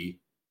 3,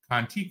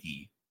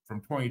 Kon-Tiki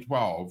from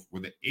 2012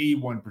 with an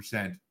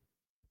 81%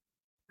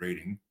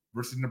 rating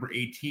versus number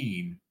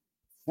 18,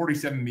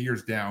 47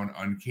 Meters Down,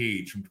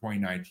 Uncaged from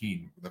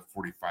 2019 with a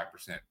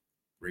 45%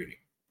 rating.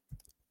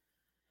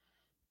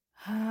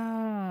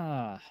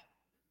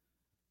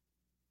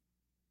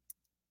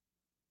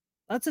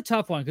 That's a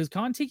tough one because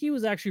Kon-Tiki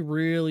was actually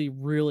really,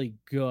 really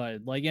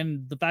good. Like,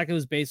 and the fact it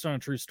was based on a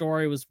true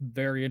story was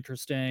very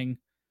interesting.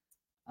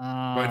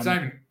 But it's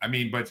not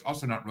even, but it's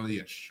also not really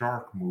a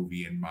shark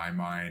movie in my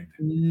mind.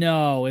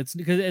 No, it's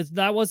because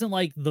that wasn't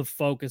like the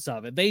focus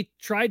of it. They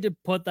tried to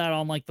put that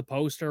on like the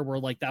poster where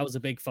like that was a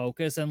big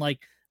focus and like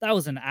that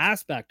was an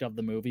aspect of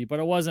the movie, but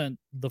it wasn't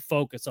the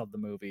focus of the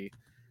movie.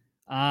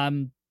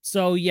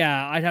 So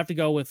yeah, I'd have to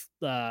go with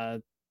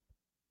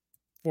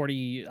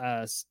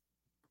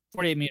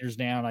 48 Meters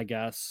Down, I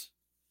guess,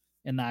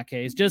 in that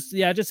case. Just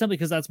simply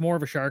because that's more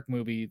of a shark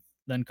movie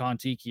than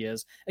Kon-Tiki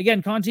is.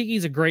 Again, Kon-Tiki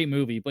is a great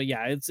movie, but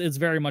yeah, it's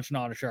very much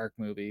not a shark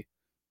movie.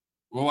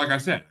 Well, like I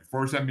said,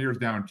 47 Meters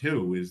Down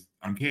 2 is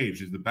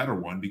Uncaged is the better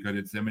one because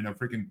it's them in a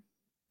freaking.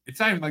 It's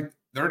not even like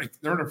they're in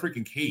a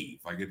freaking cave.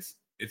 Like it's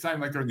not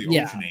even like they're in the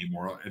ocean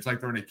anymore. It's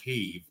like they're in a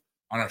cave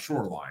on a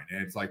shoreline,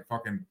 and it's like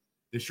fucking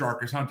the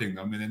shark is hunting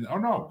them, and then oh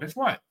no, guess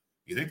what?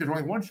 You think there's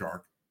only one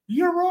shark?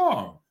 You're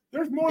wrong.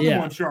 There's more than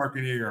one shark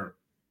in here.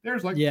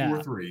 There's like 2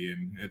 or 3,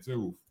 and it's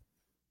oof.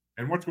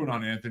 And what's going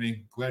on,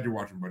 Anthony? Glad you're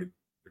watching, buddy.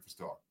 If you're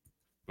still up.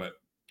 But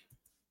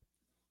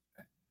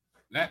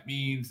that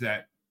means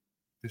that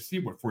to see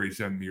what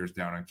 47 Meters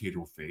Down Uncaged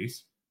will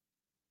face,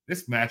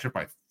 this matchup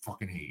I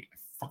fucking hate. I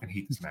fucking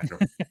hate this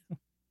matchup.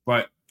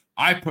 But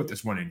I put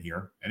this one in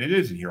here, and it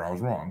is in here. I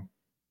was wrong.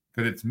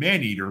 Because it's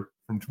Maneater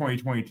from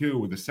 2022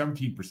 with a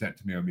 17%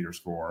 tomato meter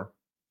score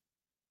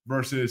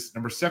versus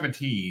number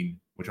 17,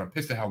 which I'm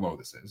pissed at how low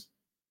this is,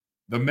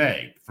 The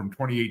Meg from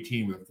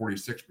 2018 with a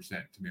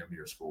 46% tomato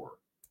meter score.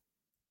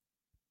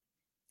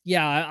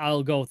 Yeah,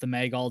 I'll go with The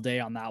Meg all day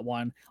on that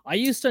one. I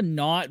used to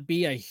not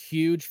be a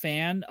huge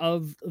fan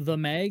of The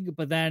Meg,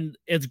 but then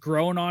it's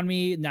grown on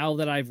me now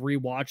that I've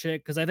rewatched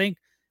it because I think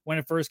when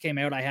it first came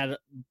out, I had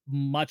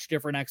much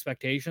different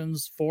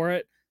expectations for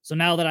it. So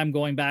now that I'm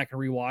going back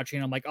and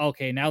rewatching, I'm like,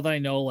 okay, now that I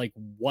know like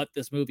what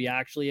this movie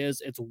actually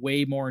is, it's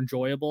way more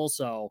enjoyable.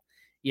 So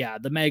yeah,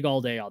 The Meg all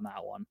day on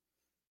that one.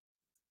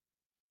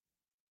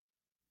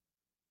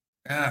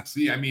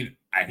 See, I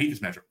hate this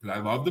matchup because I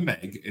love The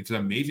Meg. It's an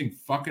amazing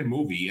fucking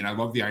movie, and I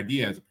love the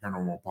idea as a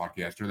paranormal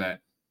podcaster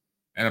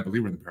and a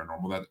believer in the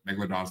paranormal, that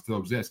megalodons still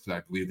exist because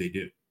I believe they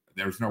do.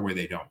 There's no way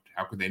they don't.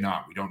 How could they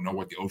not? We don't know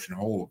what the ocean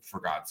holds, for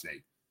God's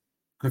sake.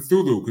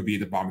 Cthulhu could be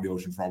at the bottom of the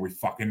ocean for all we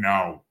fucking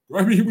know.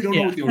 We don't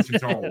know what the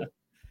oceans hold.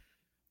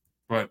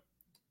 But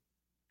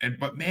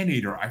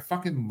Maneater, I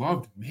fucking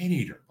loved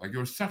Maneater. Like, it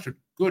was such a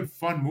good,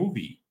 fun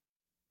movie.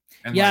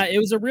 And it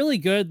was a really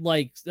good,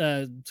 like,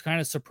 kind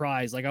of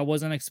surprise. Like, I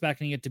wasn't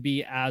expecting it to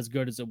be as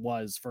good as it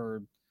was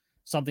for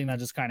something that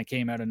just kind of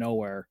came out of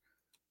nowhere.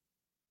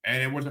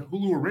 And it was a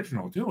Hulu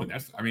original, too. And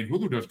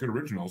Hulu does good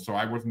originals, so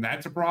I wasn't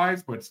that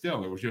surprised, but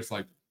still, it was just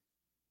like,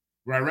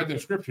 when I read the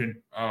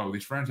description,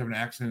 these friends have an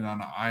accident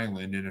on an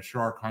island and a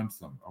shark hunts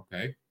them.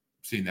 Okay.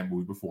 seen that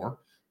movie before,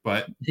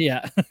 but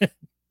Yeah.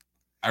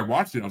 I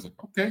watched it and I was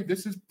like, okay,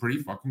 this is pretty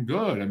fucking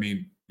good. I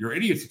mean, you're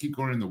idiots to keep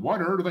going in the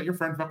water to let your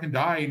friend fucking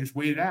die and just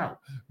wait it out.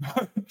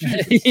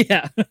 Jesus.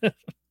 Yeah.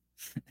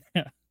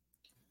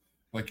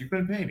 Like, you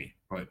couldn't pay me,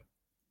 but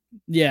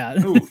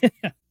Yeah. ooh.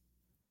 This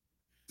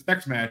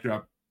next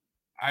matchup,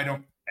 I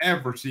don't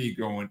ever see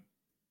going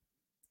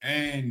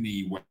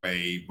any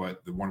way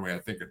but the one way I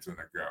think it's going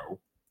to go.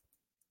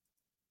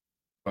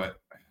 But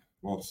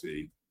we'll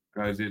see.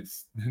 Because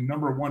it's the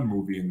number one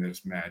movie in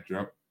this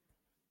matchup.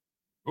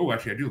 Oh,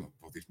 actually, I do love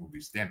both these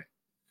movies. Damn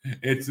it.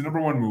 It's the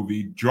number one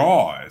movie,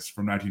 Jaws,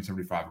 from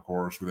 1975, of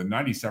course, with a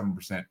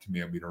 97%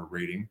 tomato meter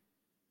rating.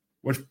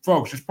 Which,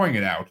 folks, just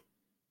pointing it out,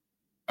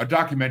 a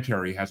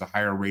documentary has a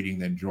higher rating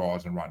than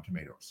Jaws on Rotten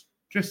Tomatoes.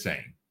 Just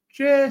saying.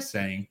 Just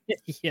saying.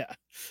 Yeah.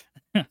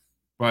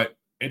 But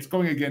it's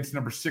going against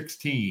number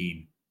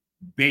 16,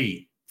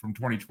 Bait, from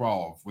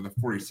 2012, with a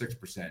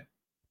 46%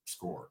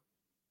 score.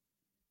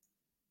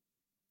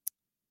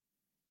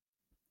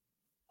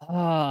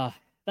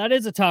 That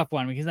is a tough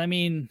one because I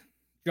mean,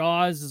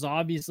 Jaws is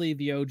obviously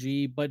the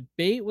OG, but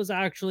Bait was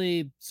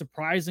actually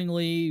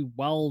surprisingly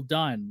well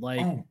done.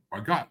 Like, oh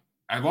my God,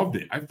 I loved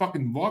it. I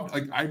fucking loved.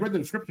 Like, I read the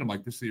description. I'm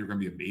like, this is either gonna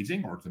be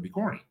amazing or it's gonna be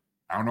corny.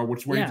 I don't know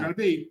which way it's gonna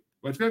be,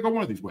 but it's gonna go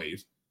one of these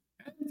ways.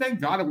 And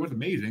thank God it was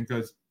amazing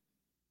because,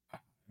 I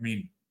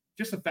mean,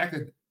 just the fact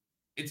that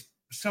it's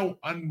so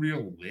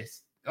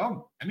unrealistic.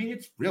 Oh, I mean,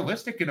 it's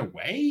realistic in a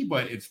way,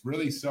 but it's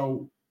really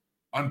so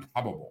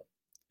improbable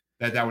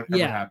that would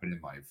ever happen in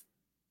life.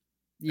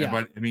 Yeah.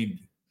 But I mean,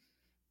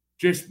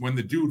 just when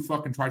the dude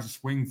fucking tries to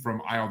swing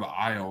from aisle to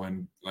aisle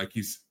and like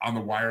he's on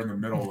the wire in the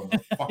middle and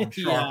the fucking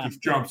shark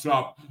just jumps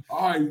up,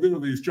 I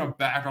literally just jumped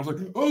back. I was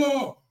like,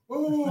 oh,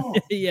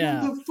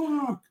 yeah, what the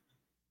fuck?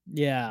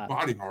 Yeah,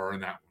 body horror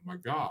in that one.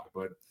 My God,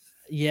 but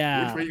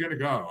yeah, which way are you gonna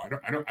go?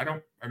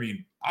 I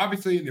mean,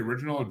 obviously in the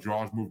original,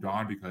 Jaws moved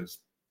on because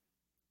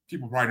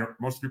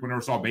most people never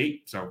saw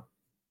Bait, so.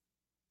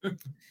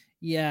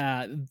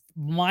 Yeah,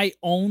 my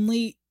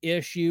only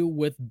issue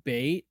with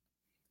Bait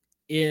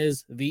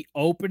is the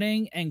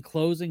opening and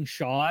closing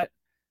shot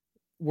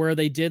where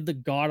they did the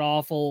god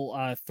awful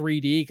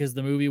 3D because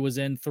the movie was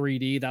in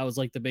 3D. That was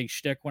like the big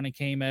shtick when it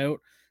came out.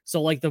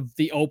 So like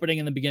the opening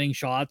and the beginning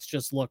shots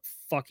just look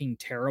fucking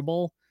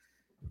terrible.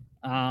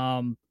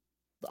 Other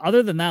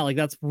than that, like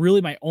that's really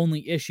my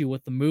only issue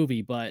with the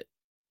movie, but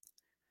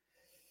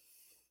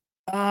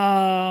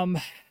I'll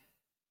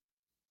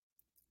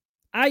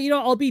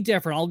be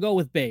different. I'll go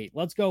with Bait.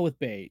 Let's go with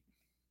Bait.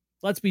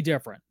 Let's be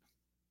different.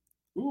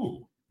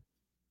 Ooh.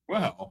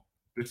 Well,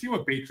 to see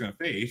what Bait's gonna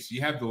face, you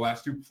have the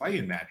last two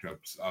play-in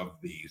matchups of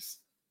this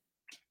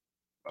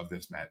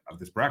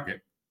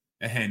bracket.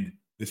 And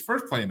this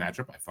first play-in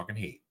matchup, I fucking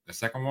hate. The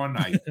second one,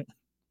 I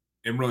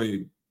am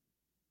really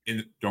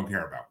don't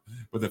care about.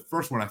 But the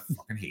first one I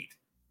fucking hate.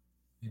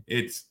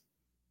 It's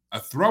a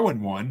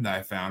throw-in one that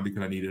I found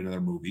because I needed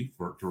another movie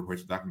to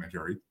replace the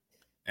documentary.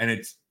 And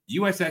it's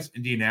USS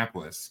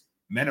Indianapolis,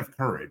 Men of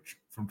Courage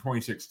from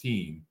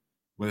 2016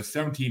 with a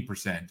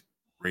 17%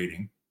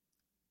 rating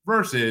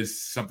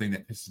versus something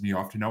that pisses me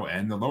off to no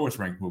end, the lowest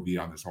ranked movie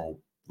on this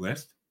whole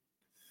list.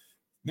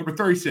 Number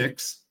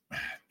 36,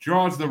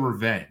 Jaws the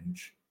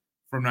Revenge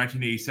from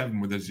 1987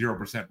 with a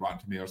 0% Rotten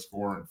Tomatoes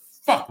score. And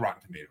fuck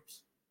Rotten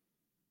Tomatoes.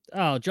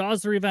 Oh,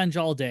 Jaws the Revenge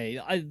all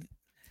day.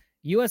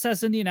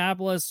 USS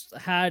Indianapolis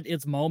had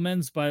its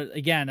moments, but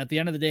again, at the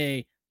end of the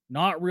day,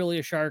 not really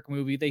a shark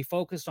movie. They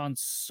focused on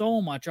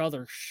so much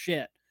other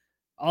shit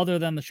other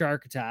than the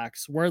shark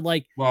attacks, where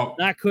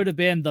that could have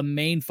been the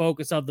main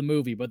focus of the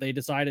movie, but they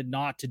decided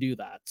not to do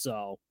that.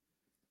 So,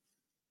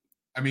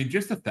 I mean,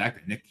 just the fact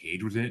that Nick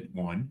Cage was in it,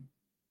 one,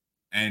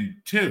 and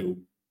two,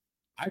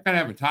 I kind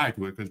of have a tie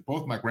to it because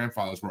both my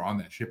grandfathers were on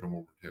that ship in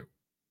World War II.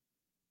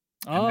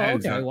 Oh,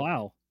 okay,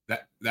 wow.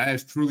 That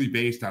is truly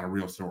based on a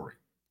real story.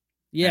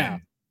 Yeah.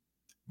 And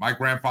my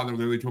grandfather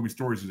literally told me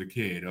stories as a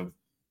kid of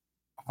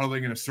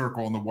huddling in a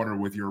circle in the water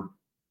with your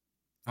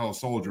fellow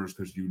soldiers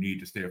because you need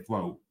to stay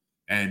afloat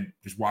and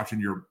just watching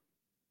your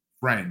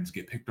friends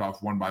get picked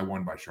off one by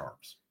one by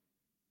sharks.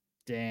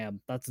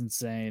 Damn, that's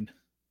insane.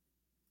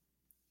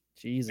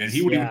 Jesus. And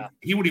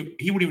he would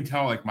even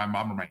tell like my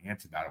mom or my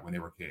aunts about it when they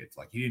were kids.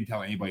 Like he didn't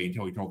tell anybody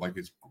until he told like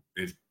his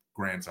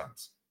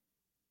grandsons.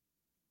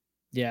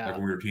 Yeah. Like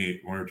when we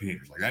were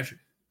teenagers. Like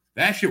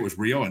that shit was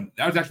real. And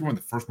that was actually one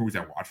of the first movies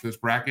I watched for this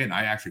bracket. And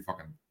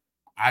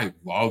I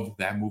love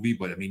that movie.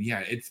 But I mean,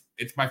 yeah, it's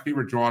my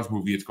favorite Jaws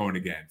movie it's going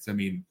against. I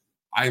mean,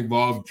 I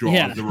love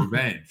Jaws the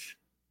Revenge.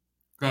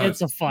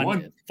 It's a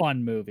fun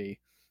movie.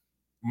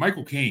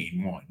 Michael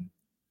Caine, one.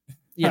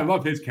 Yeah. I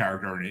love his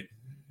character in it.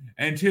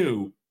 And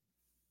two,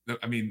 the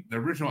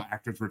original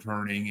actor's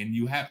returning,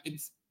 and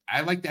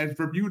I like that it's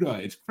Bermuda.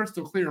 It's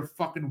crystal clear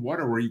fucking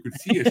water where you could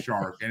see a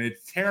shark, and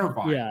it's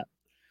terrifying. Yeah.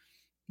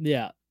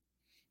 Yeah.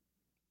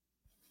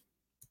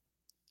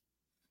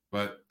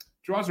 But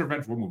Jaws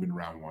Revenge will move in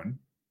round one.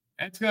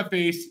 And it's going to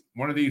face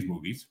one of these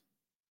movies.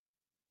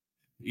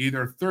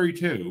 Either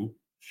 32,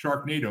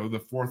 Sharknado, The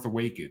Fourth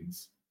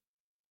Awakens,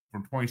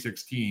 from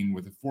 2016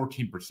 with a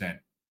 14%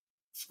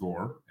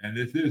 score, and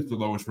this is the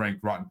lowest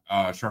ranked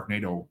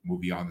Sharknado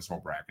movie on this whole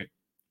bracket.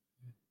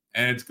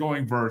 And it's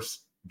going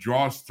versus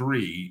Jaws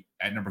 3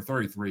 at number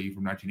 33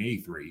 from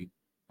 1983.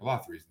 A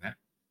lot of threes in that.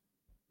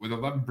 With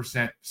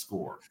 11%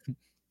 score.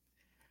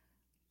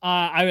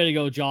 I'm gonna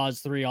go Jaws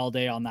 3 all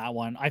day on that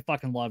one. I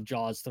fucking love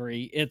Jaws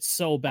 3. It's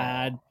so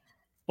bad,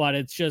 but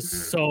it's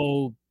just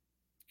so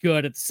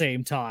good at the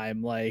same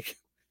time. Like,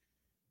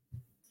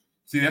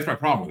 see, that's my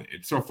problem with it.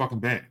 It's so fucking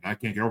bad. I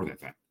can't get over that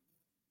fact.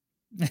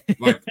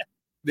 Like,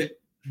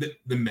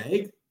 the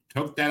Meg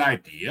took that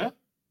idea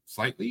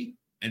slightly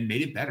and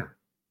made it better.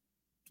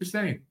 Just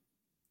saying.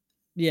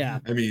 Yeah.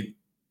 I mean,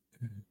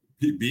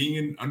 being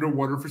in an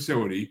underwater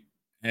facility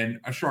and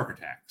a shark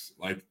attacks,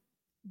 like,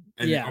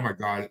 and oh my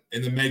god,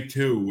 in the Meg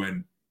 2,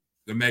 when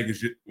the Meg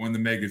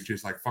is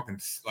just like fucking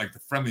like the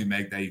friendly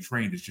Meg that he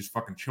trained is just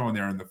fucking chilling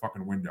there in the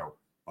fucking window,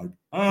 like,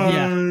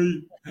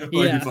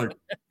 it's like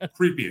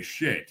creepy as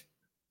shit.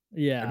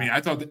 Yeah. I mean, I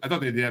thought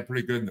they did that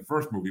pretty good in the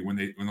first movie when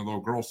the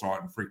little girl saw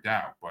it and freaked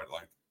out, but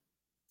like,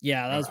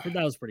 yeah,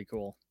 that was pretty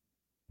cool.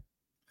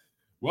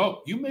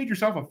 Well, you made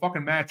yourself a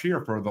fucking match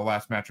here for the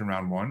last match in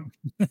round 1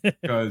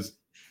 because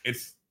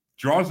it's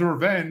Jaws of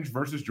Revenge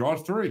versus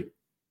Jaws 3.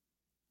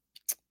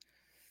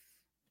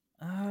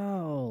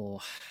 Oh,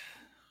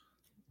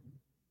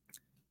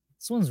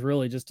 this one's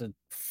really just a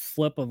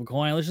flip of a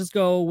coin. Let's just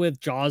go with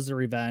Jaws the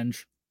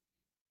Revenge.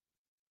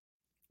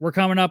 We're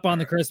coming up on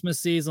the Christmas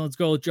season. Let's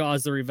go with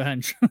Jaws the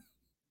Revenge.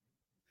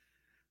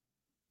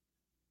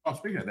 Oh,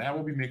 speaking of that,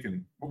 we'll be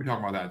talking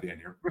about that at the end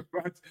here.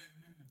 But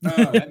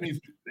that means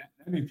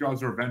Jaws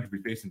the Revenge will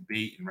be facing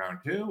Bait in round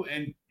 2,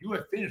 and you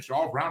have finished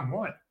all of round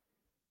 1.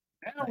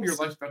 Now your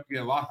life's about to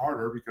get a lot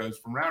harder because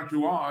from round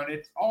 2 on,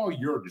 it's all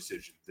your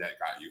decisions that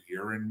got you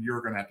here, and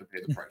you're going to have to pay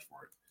the price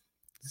for it.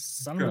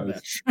 Son of a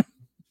bitch.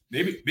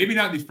 maybe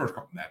not in these first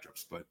couple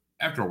matchups, but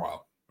after a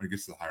while, when it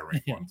gets to the higher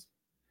ranked ones.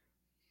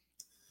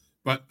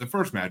 But the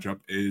first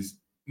matchup is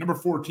number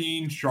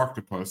 14,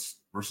 Sharktopus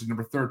versus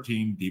number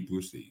 13, Deep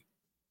Blue Sea.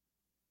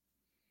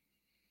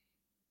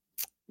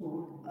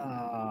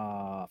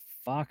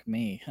 Fuck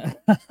me.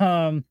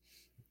 I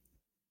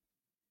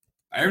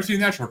haven't seen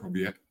that shark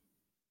movie yet.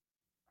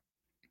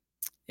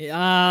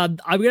 I'm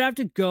gonna have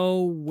to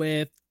go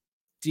with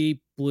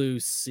Deep Blue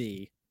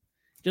Sea,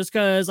 just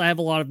because I have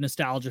a lot of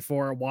nostalgia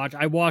for it.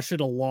 I watched it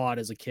a lot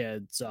as a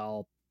kid,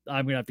 so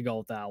I'm gonna have to go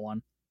with that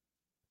one.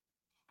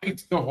 I can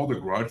still hold a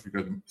grudge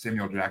because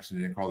Samuel Jackson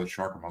didn't call the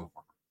shark a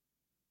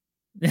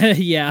motherfucker.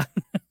 Yeah,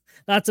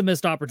 that's a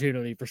missed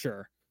opportunity for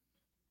sure.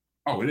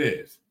 Oh, it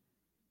is.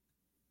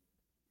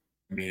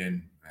 I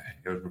mean,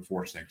 it was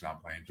before Snakes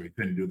on Planes, so he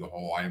couldn't do the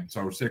whole "I am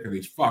so sick of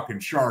these fucking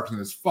sharks in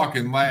this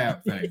fucking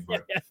lab" thing.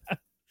 But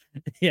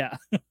yeah.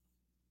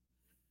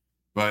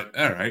 But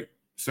all right.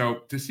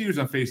 So to see who's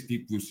on face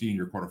Deep Blue Sea in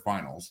your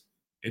quarterfinals,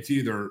 it's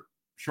either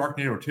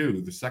Sharknado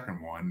 2, the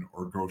second one,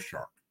 or Ghost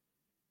Shark.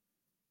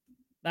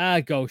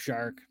 Go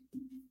Shark.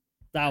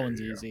 That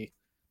one's easy.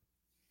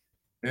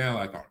 Yeah,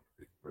 I thought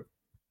it would be,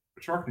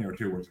 but Sharknado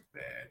 2 wasn't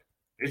bad.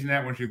 Isn't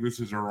that when she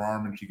loses her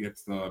arm and she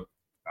gets the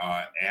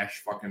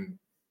ash fucking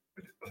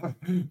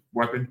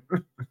weapon?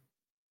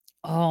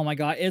 Oh my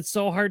god, it's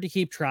so hard to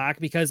keep track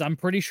because I'm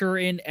pretty sure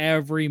in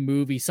every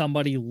movie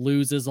somebody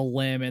loses a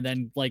limb and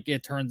then like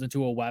it turns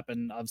into a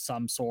weapon of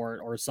some sort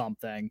or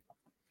something.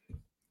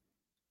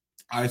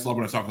 I just love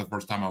when I saw it for the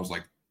first time. I was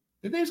like,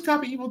 did they just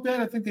copy Evil Dead?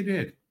 I think they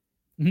did.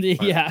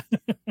 But, yeah.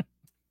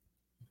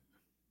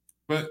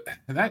 But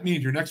that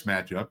means your next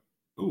matchup,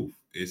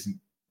 is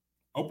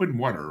Open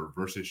Water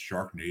versus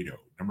Sharknado,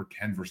 number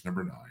 10 versus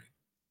number 9.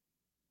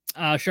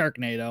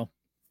 Sharknado.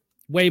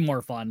 Way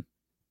more fun.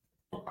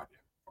 Oh, God, yeah.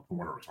 Open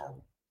Water was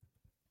horrible.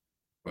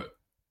 But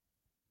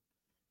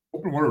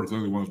Open Water was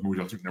literally one of those movies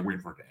I was sitting there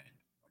waiting for it to end.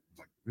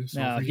 Like, this is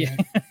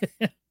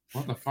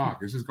what the fuck?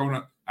 This is going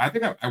on. I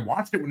think I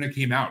watched it when it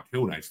came out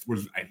too, and I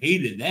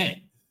hated it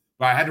then.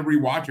 But I had to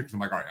rewatch it because I'm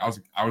like, all right, I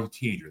was a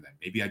teenager then.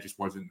 Maybe I just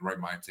wasn't in the right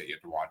mindset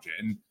yet to watch it.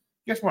 And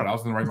guess what? I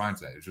was in the right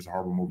mindset. It's just a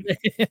horrible movie.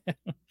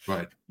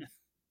 But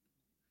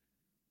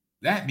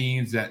that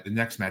means that the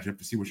next matchup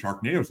to see what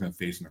Sharknado is going to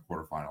face in the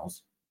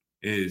quarterfinals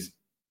is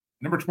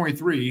number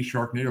 23,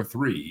 Sharknado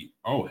 3.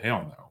 Oh,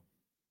 hell no.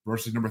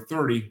 Versus number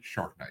 30,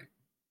 Shark Night.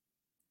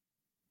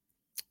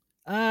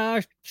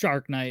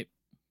 Shark Night.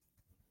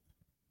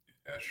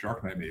 Yeah,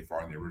 Shark Night made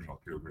far in the original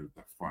too, but it's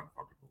a fun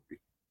fucking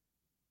movie.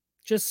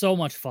 Just so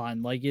much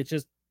fun. Like, it's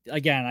just,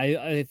 again,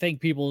 I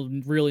think people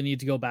really need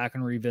to go back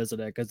and revisit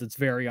it because it's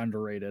very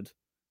underrated.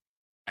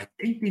 I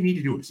think they need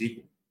to do a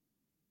sequel.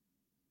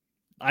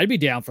 I'd be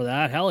down for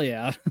that. Hell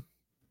yeah.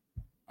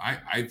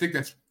 I think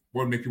that's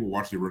what would make people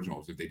watch the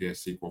originals if they did a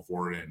sequel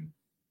for it, and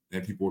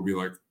then people would be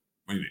like,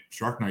 wait a minute,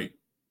 Shark Night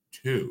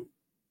 2,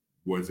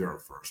 was there a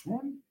first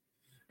one?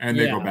 And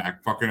they go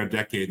back fucking a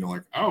decade and they're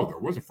like, oh, there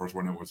was a first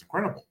one that was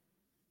incredible.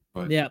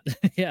 But yeah.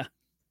 Yeah.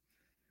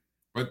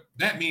 But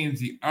that means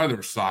the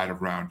other side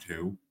of round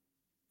 2,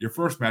 your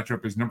first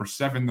matchup is number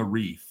 7, The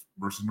Reef,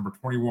 versus number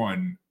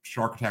 21,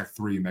 Shark Attack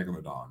 3,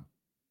 Megalodon.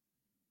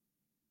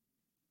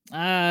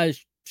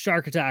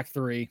 Shark Attack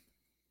 3.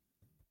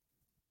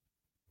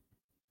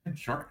 And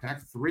Shark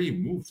Attack 3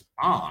 moves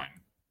on.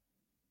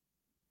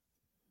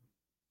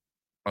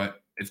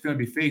 But it's going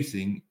to be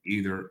facing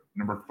either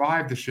number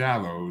 5, The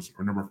Shallows,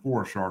 or number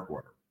 4,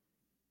 Sharkwater.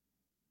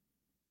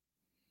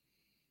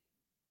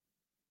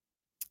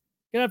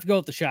 Gonna have to go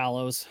with The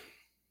Shallows.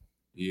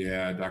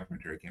 Yeah,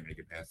 documentary can't make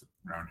it past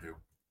round 2.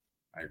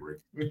 I agree.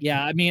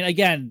 Yeah, I mean,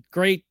 again,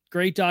 great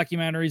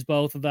documentaries,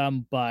 both of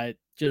them, but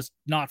just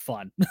not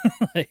fun.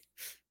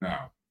 No.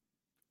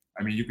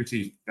 I mean, you could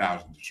see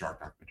thousands of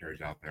shark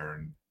documentaries out there,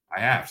 and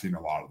I have seen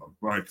a lot of them,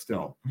 but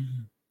still,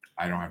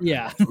 I don't have time to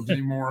watch those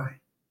anymore.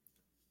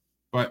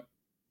 But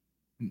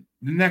the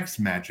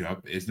next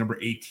matchup is number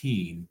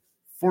 18,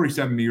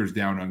 47 meters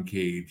down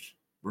uncaged,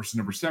 versus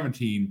number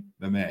 17,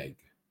 the Meg.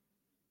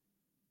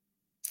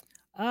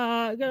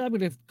 I'm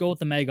gonna go with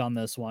the Meg on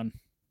this one.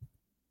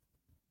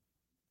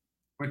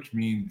 Which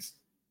means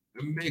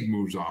the Meg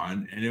moves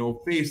on, and it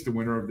will face the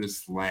winner of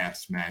this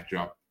last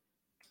matchup.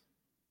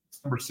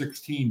 It's number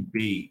 16,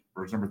 Bait,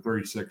 versus number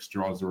 36,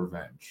 Jaws the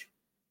Revenge.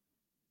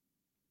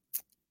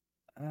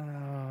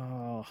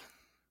 Oh,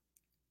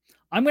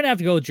 I'm gonna have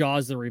to go with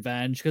Jaws the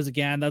Revenge, because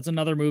again, that's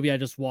another movie I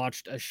just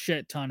watched a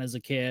shit ton as a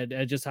kid.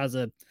 It just has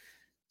a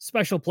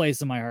special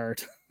place in my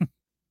heart.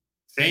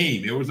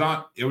 Same. It was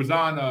on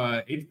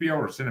HBO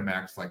or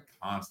Cinemax like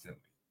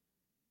constantly.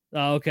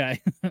 Oh, okay.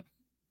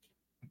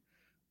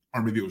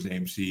 Or maybe it was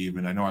AMC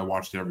even. I know I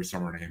watched it every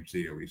summer on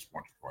AMC at least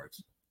once or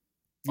twice.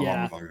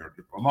 Yeah.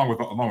 Along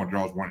with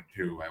Jaws 1 and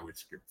 2, I would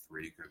skip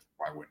 3 because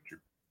why wouldn't you?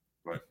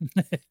 But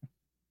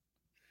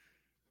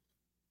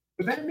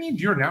but that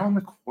means you're now in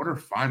the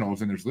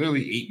quarterfinals, and there's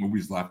literally 8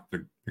 movies left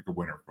to pick a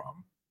winner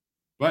from.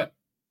 But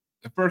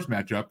the first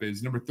matchup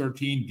is number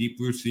 13, Deep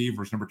Blue Sea,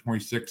 versus number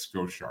 26,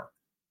 Ghost Shark.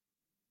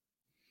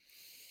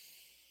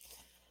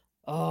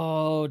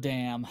 Oh,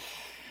 damn.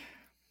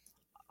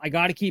 I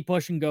got to keep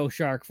pushing Ghost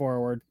Shark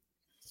forward.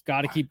 It's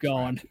got to keep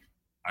going.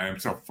 I am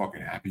so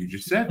fucking happy you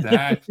just said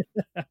that.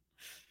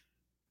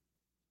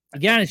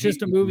 Again, it's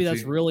just a movie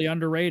that's really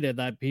underrated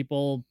that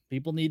people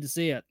need to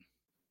see it.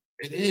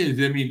 It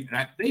is. I mean,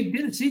 they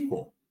did a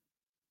sequel.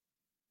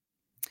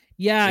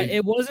 Yeah,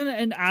 it wasn't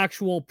an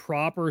actual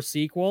proper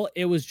sequel.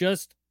 It was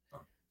just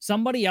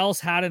somebody else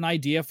had an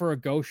idea for a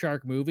Ghost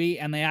Shark movie,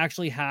 and they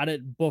actually had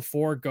it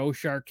before Ghost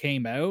Shark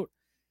came out.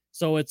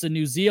 So it's a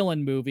New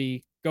Zealand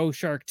movie, Ghost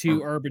Shark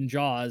 2 Urban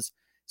Jaws.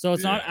 So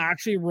it's not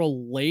actually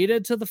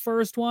related to the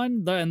first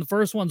one. And the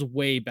first one's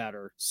way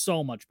better.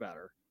 So much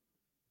better.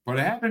 But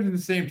it happens in the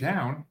same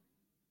town.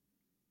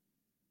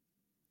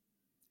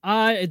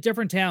 A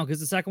different town,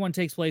 because the second one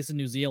takes place in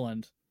New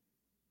Zealand.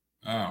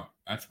 Oh,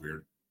 that's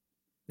weird.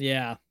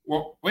 Yeah.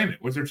 Well, wait a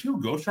minute. Was there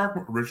 2 Ghost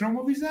Shark original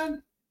movies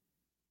then?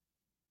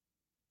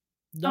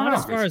 Not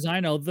as far as I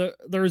know.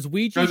 There's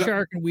Ouija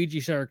Shark and Ouija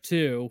Shark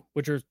 2,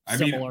 which are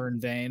similar in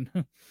vein.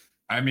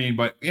 I mean,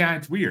 but yeah,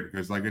 it's weird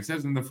because, like it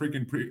says in the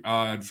freaking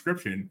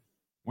description,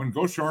 when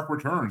Ghost Shark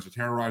returns to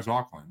terrorize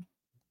Auckland.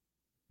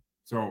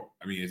 So,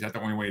 I mean, is that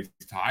the only way it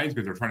ties?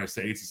 Because they're trying to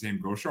say it's the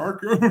same Ghost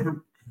Shark?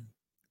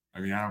 I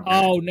mean, I don't.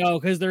 Oh no,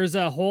 because there's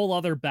a whole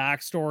other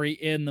backstory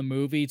in the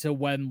movie to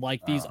when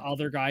like these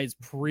other guys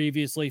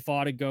previously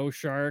fought a Ghost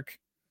Shark.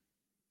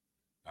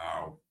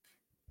 Oh.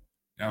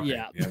 Okay.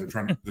 Yeah. Yeah, they're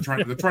trying to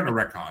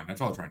retcon.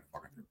 That's all they're trying to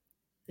fucking do.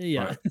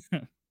 Yeah.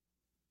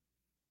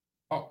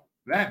 But,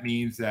 that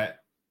means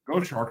that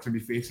Ghost Shark's gonna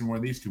be facing one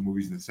of these 2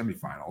 movies in the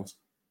semifinals,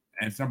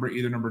 and it's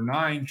either number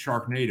 9,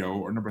 Sharknado,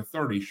 or number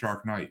 30,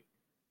 Shark Night.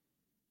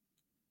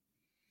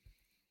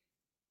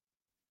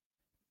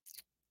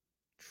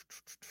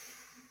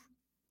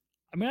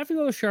 I'm gonna have to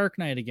go with Shark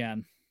Night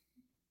again.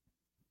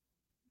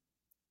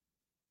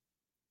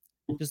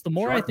 Just the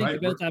more I think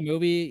about that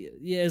movie,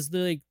 is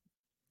the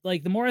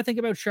more I think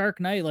about Shark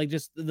Night, like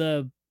just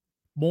the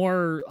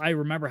more I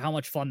remember how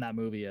much fun that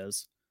movie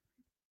is.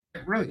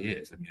 It really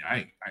is. I mean,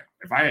 I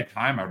if I had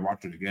time, I'd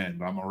watch it again.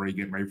 But I'm already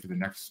getting ready for the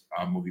next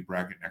movie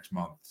bracket next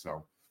month.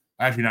 So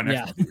actually, not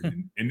next month,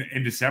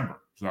 in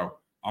December. So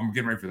I'm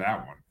getting ready for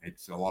that one.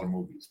 It's a lot of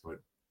movies, but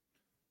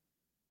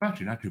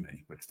actually not too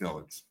many. But still,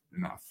 it's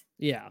enough.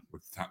 Yeah.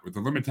 With the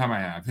limited time I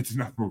have, it's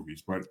enough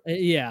movies. But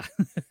yeah,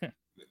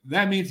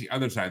 that means the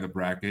other side of the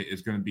bracket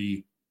is going to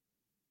be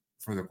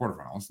for the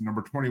quarterfinals.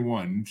 Number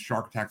 21,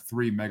 Shark Attack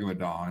 3,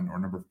 Megalodon, or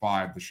number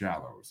 5, The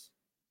Shallows.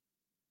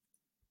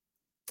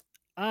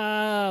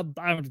 I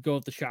would go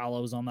with The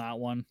Shallows on that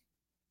one.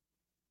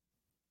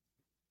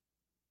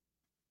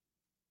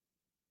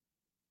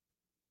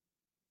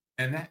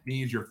 And that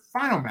means your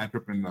final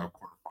matchup in the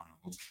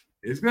quarterfinals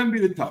is going to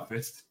be the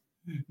toughest.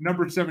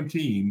 Number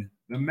 17,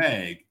 The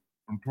Meg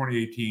from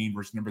 2018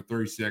 versus number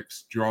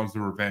 36, Jaws the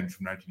Revenge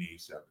from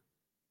 1987.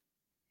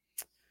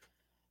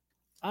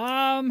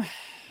 I'm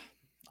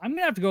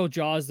gonna have to go with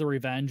Jaws the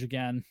Revenge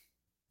again.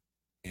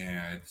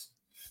 Yeah,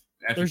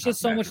 there's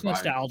just so much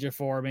nostalgia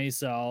for me,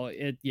 so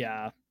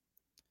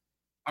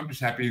I'm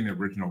just happy in the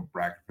original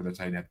bracket for this.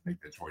 I didn't have to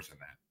make the choice on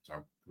that.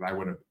 So I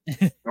would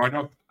have.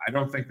 No, I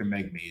don't think the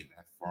Meg made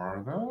that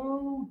far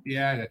though.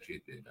 Yeah, actually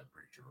it did. I'm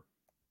pretty sure.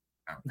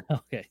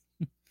 Okay.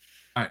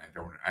 I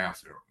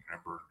also don't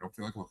remember. Don't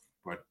feel like looking,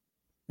 but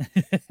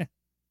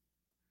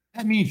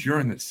That means you're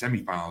in the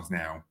semifinals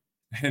now.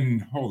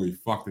 And holy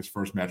fuck, this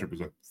first matchup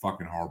is a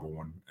fucking horrible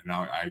one. And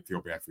now I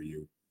feel bad for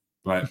you.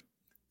 But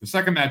the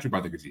second matchup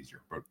I think is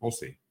easier, but we'll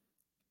see.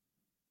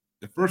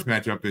 The first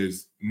matchup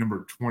is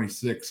number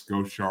 26,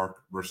 Ghost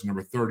Shark versus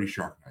number 30,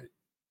 Shark Knight.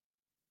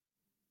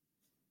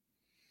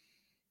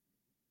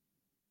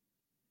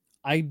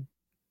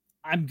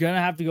 I'm gonna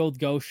have to go with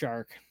Ghost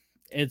Shark.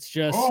 It's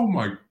just Oh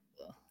my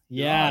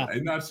yeah. God, I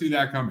did not see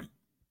that coming.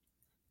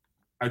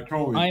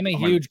 I'm a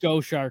huge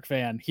Ghost Shark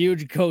fan.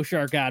 Huge Ghost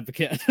Shark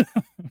advocate.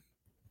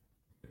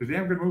 It's a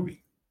damn good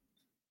movie.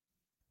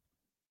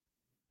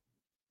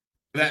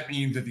 That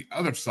means that the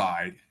other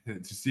side,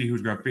 to see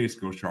who's going to face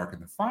Ghost Shark in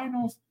the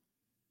finals,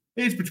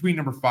 is between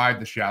number 5,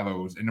 The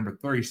Shallows, and number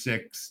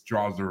 36,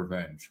 Jaws the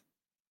Revenge.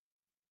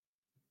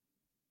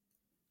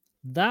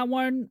 That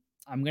one,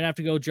 I'm gonna have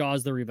to go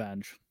Jaws the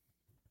Revenge.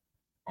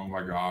 Oh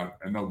my God.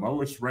 And the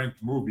lowest ranked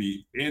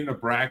movie in the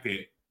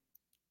bracket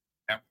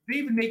that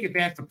didn't even make it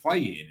past the play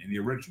in the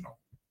original.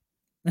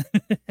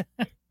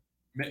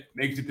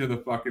 Makes it to the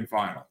fucking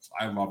finals.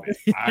 I love it.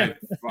 I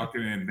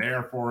fucking am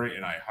there for it,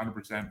 and I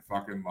 100%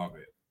 fucking love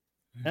it.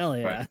 Hell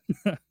yeah.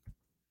 But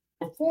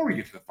before we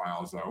get to the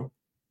finals, though,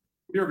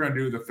 we are going to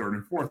do the third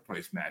and fourth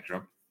place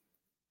matchup.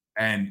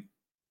 And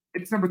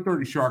it's number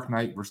 30, Shark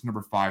Knight, versus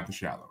number 5, The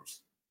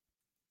Shallows.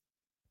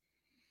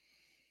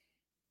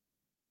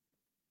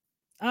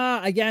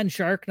 Again,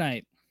 Shark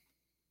Knight.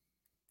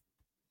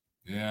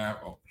 Yeah,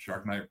 well,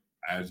 Shark Knight,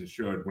 as it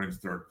should, wins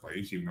third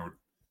place, even though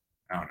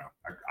I don't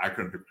know. I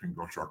could have picked between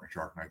Ghost Shark and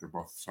Shark Knight. They're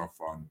both so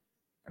fun.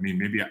 I mean,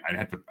 maybe I'd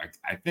have to.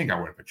 I think I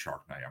would have picked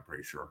Shark Knight. I'm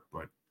pretty sure,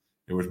 but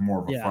it was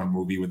more of a fun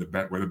movie with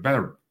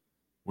better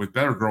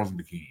girls in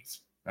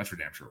bikinis. That's for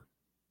damn sure.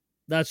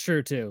 That's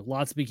true too.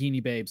 Lots of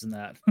bikini babes in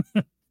that.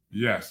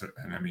 Yes,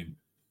 and I mean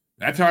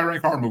that's how I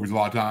rank horror movies a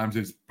lot of times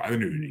is by the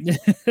nudity.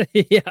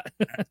 Yeah,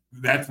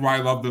 that's why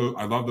I love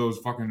those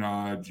fucking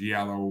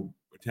giallo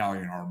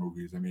Italian horror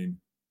movies. I mean,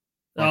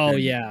 oh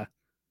yeah.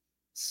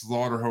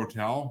 Slaughter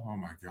Hotel. Oh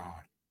my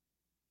God.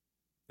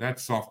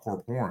 That's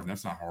softcore porn.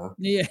 That's not horror.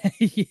 Yeah.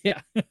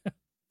 Yeah.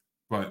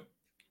 But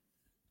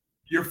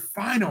your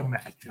final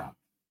matchup,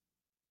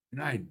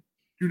 and I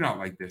do not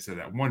like this at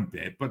that one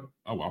bit, but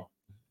oh well.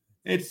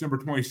 It's number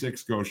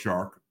 26, Ghost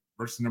Shark,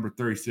 versus number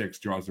 36,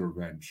 Jaws of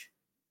Revenge.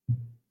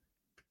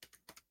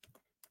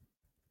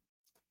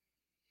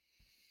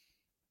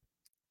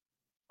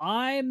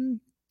 I'm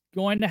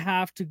going to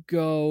have to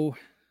go.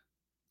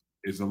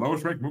 Is the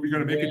lowest ranked movie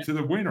going to make it to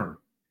the winner?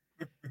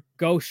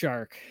 Ghost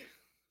Shark.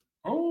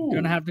 Oh. I'm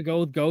going to have to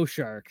go with Ghost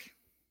Shark.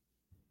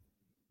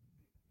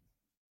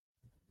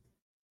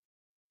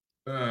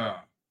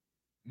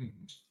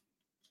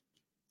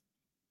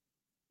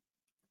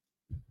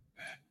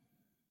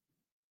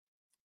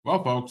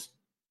 Well, folks,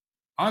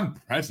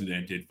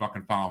 unprecedented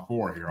fucking Final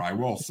Four here. I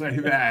will say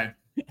that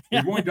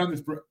we've only done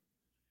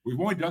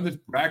this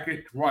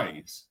bracket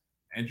twice,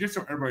 and just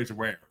so everybody's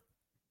aware,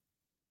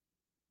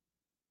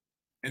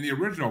 in the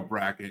original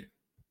bracket,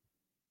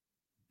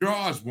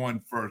 Jaws won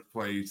first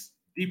place,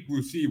 Deep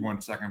Blue Sea won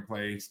second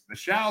place, The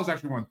Shallows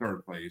actually won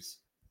third place,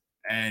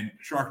 and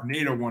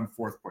Sharknado won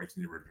fourth place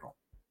in the original.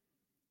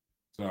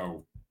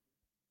 So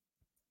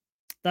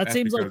that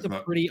seems like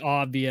a pretty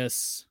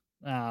obvious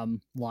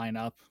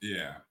lineup.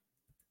 Yeah.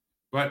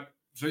 But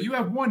so you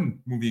have one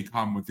movie in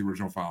common with the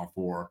original Final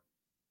Four,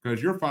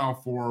 because your Final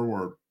Four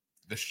were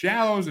The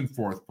Shallows in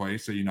fourth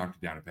place, so you knocked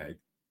it down a peg.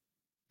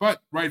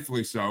 But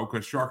rightfully so,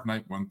 because Shark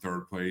Knight won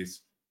third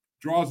place,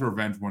 Jaws of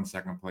Revenge won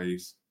second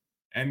place,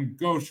 and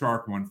Ghost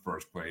Shark won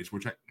first place,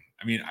 which I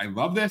mean, I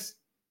love this,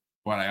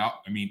 but I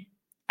mean,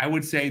 I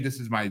would say this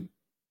is my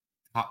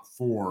top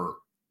four,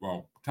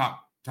 well,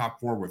 top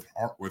four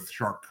with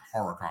shark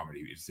horror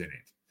comedy is in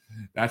it.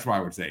 That's why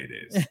I would say it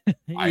is.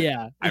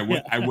 I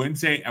wouldn't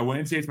say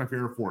it's my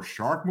favorite 4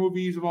 shark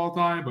movies of all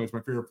time, but it's my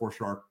favorite 4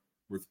 shark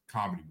with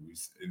comedy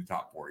movies in the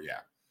top 4. Yeah,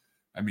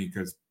 I mean,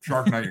 because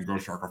Shark Knight and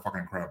Ghost Shark are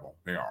fucking incredible.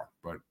 They are,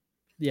 but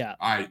yeah,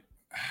 I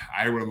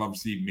would have loved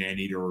to see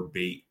Maneater or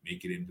Bait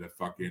make it into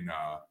fucking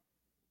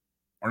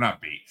or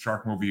not Bait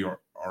shark movie or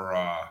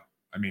I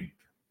mean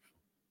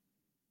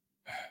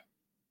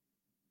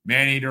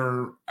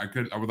Maneater. I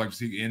would like to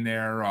see in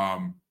there.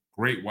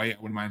 Great White,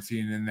 I wouldn't mind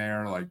seeing in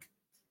there. Like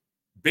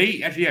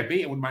Bait, actually, yeah,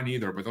 Bait I wouldn't mind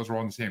either, but those are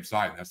all on the same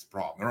side, and that's the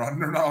problem.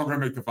 They're not all going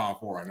to make the Final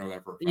Four. I know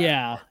that for a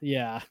fact.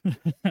 Yeah.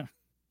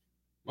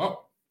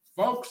 Well,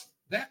 folks,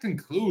 that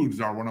concludes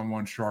our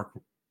one-on-one shark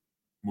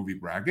movie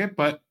bracket,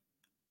 but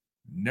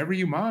never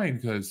you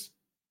mind, because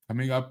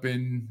coming up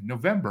in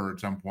November at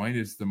some point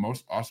is the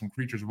Most Awesome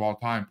Creatures of All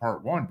Time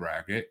Part 1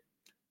 bracket,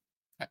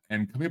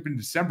 and coming up in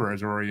December,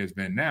 as already has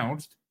been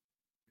announced,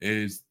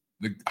 is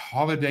the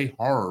Holiday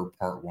Horror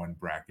Part 1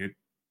 bracket,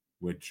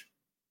 which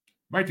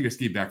might take a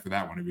Steve back for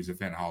that one if he's a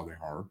fan of holiday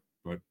horror.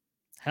 But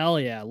hell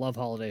yeah, I love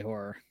holiday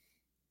horror.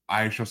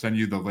 I shall send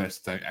you the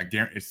list. I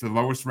guarantee it's the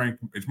lowest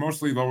ranked. It's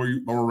mostly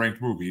lower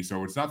ranked movies,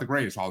 so it's not the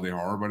greatest holiday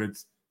horror, but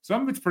it's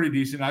some of it's pretty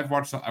decent. I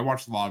watched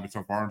a lot of it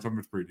so far, and some of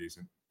it's pretty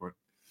decent. But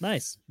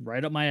nice,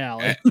 right up my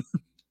alley.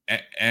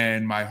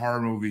 and my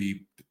horror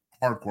movie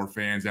hardcore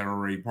fans that are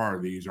already part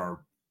of these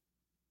are,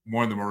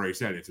 one of them already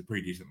said it's a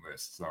pretty decent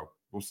list. So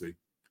we'll see.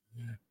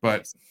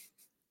 But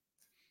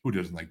who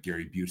doesn't like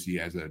Gary Busey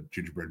as a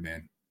gingerbread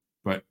man?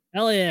 But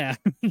hell yeah.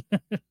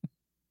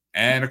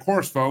 and of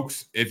course,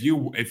 folks, if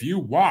you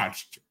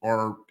watched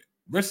or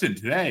listened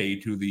today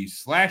to the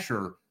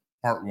Slasher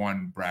Part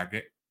 1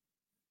 bracket,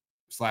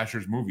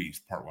 Slashers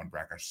Movies Part 1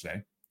 bracket, I should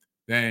say,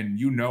 then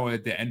you know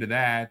at the end of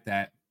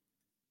that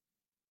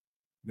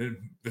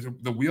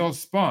the wheel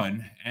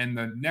spun, and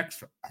the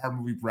next horror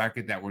movie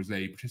bracket that was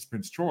a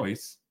participant's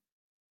choice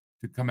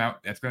to come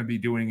out, that's going to be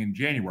doing in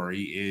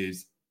January,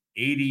 is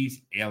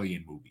 80s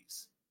alien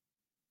movies.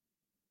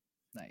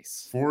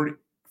 Nice.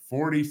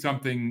 40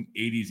 something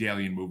 80s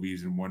alien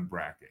movies in one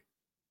bracket.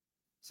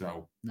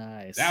 So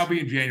nice. That'll be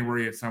in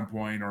January at some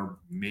point, or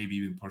maybe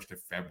even pushed to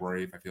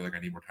February if I feel like I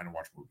need more time to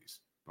watch movies.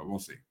 But we'll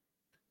see.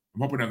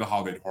 I'm hoping to have the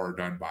holiday horror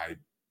done by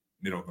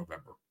middle of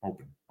November.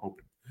 Hoping.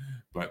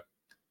 But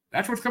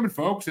that's what's coming,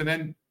 folks. And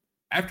then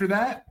after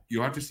that,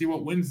 you'll have to see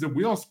what wins the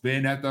wheel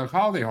spin at the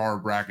holiday horror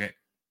bracket.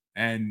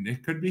 And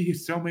it could be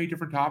so many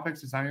different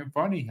topics. It's not even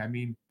funny. I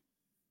mean,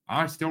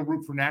 I still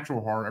root for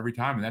natural horror every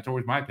time, and that's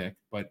always my pick.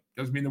 But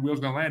doesn't mean the wheel's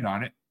going to land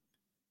on it.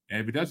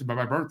 And if it doesn't by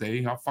my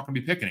birthday, I'll fucking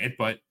be picking it.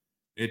 But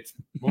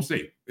we'll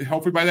see.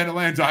 Hopefully by then it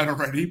lands on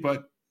already.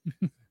 But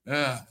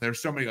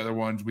there's so many other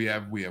ones. We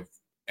have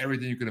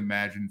everything you can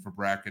imagine for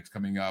brackets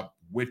coming up: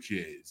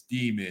 witches,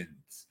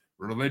 demons,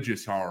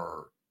 religious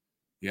horror.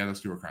 Yeah,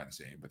 those two are kind of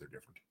the same, but they're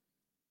different.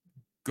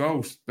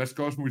 Ghost, best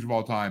ghost movies of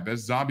all time,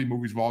 best zombie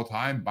movies of all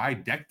time by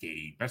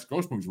decade, best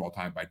ghost movies of all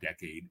time by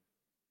decade,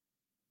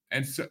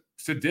 and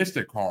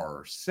sadistic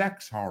horror,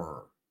 sex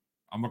horror.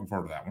 I'm looking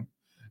forward to that one.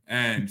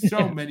 And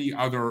so many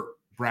other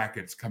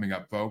brackets coming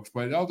up, folks.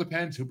 But it all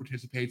depends who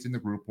participates in the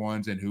group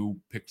ones and who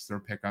picks their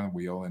pick on the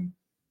wheel. And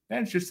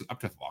then it's just up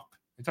to luck.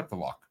 It's up to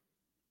luck.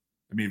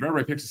 I mean, if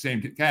everybody picks the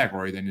same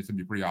category, then it's going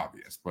to be pretty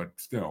obvious. But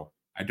still,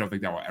 I don't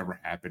think that will ever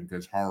happen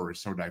because horror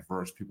is so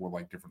diverse. People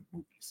like different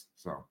movies.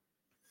 So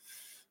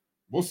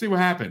we'll see what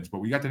happens. But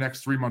we got the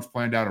next 3 months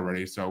planned out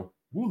already. So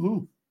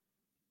woohoo.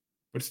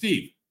 But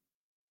Steve,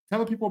 tell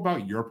the people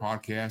about your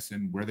podcast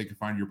and where they can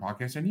find your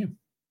podcast and you.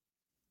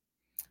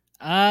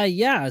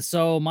 Yeah.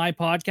 So my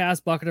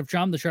podcast, Bucket of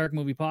Chum, the Shark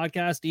Movie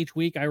Podcast. Each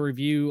week I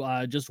review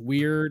just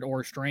weird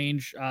or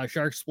strange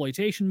shark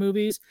exploitation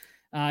movies.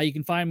 You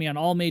can find me on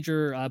all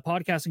major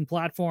podcasting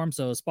platforms.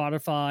 So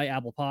Spotify,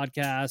 Apple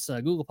Podcasts,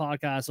 Google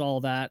Podcasts, all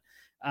of that.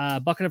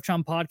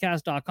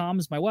 bucketofchumpodcast.com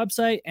is my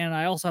website. And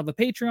I also have a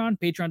Patreon,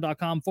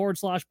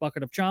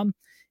 patreon.com/Bucket of Chum.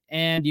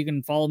 And you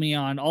can follow me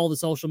on all the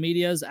social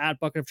medias at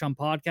Bucket of Chum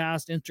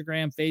Podcast,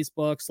 Instagram,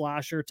 Facebook,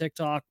 Slasher,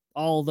 TikTok,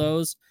 all of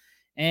those.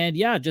 And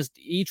yeah, just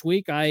each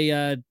week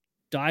I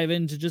dive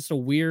into just a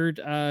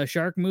weird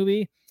shark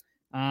movie.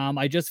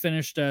 I just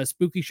finished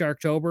Spooky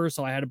Sharktober,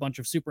 so I had a bunch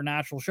of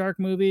supernatural shark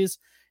movies.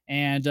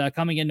 And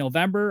coming in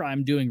November,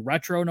 I'm doing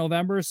Retro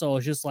November, so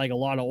it's just like a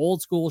lot of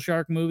old school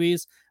shark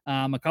movies.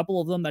 A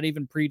couple of them that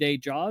even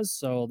predate Jaws,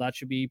 so that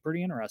should be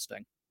pretty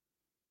interesting.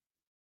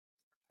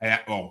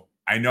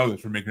 I know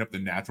that we're making up the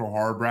natural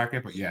horror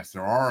bracket, but yes,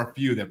 there are a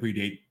few that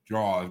predate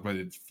Jaws, but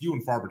it's few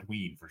and far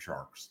between for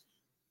sharks.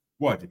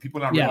 What, did people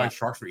not realize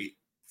sharks were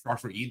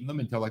eating them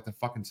until like the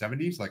fucking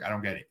 70s? Like, I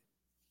don't get it.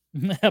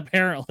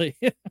 Apparently.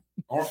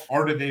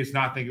 or did they just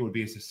not think it would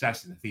be a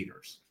success in the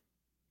theaters?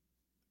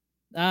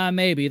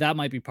 Maybe that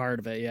might be part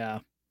of it. Yeah.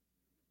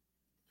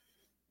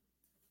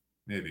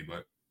 Maybe,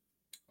 but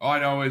all I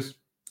know is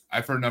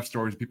I've heard enough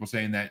stories of people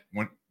saying that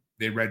when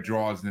they read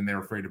Jaws and then they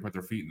were afraid to put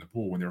their feet in the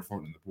pool when they were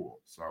floating in the pool.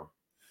 So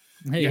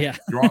yeah.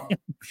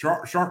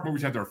 Shark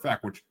movies have their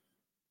effect, which,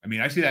 I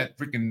mean, I see that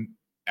freaking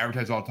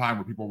advertised all the time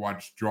where people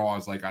watch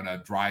Jaws like on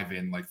a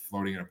drive-in, like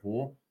floating in a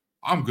pool.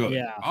 I'm good.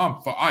 Yeah. I'm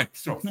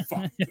so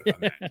fucking good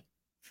on that.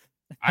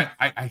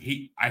 I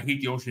hate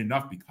the ocean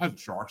enough because of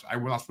sharks. I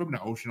will not swim in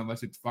the ocean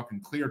unless it's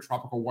fucking clear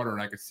tropical water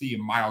and I can see a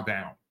mile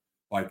down.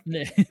 Like,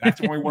 that's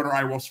the only water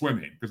I will swim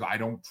in because I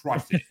don't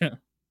trust it.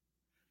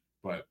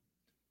 But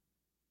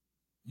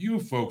you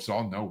folks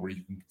all know where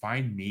you can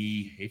find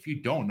me. If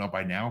you don't know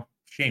by now,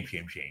 shame.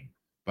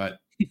 But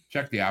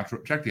check the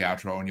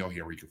outro and you'll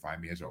hear where you can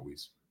find me as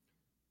always.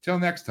 Till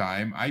next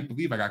time, I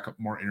believe I got a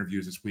couple more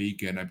interviews this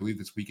week, and I believe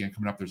this weekend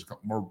coming up, there's a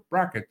couple more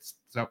brackets.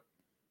 So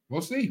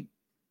we'll see,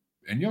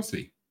 and you'll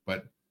see.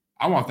 But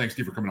I want to thank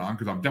Steve for coming on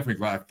because I'm definitely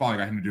glad I finally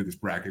got him to do this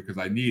bracket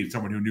because I needed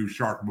someone who knew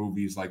shark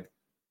movies like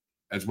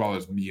as well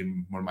as me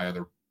and one of my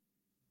other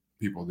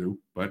people do.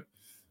 But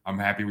I'm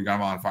happy we got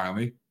him on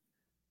finally.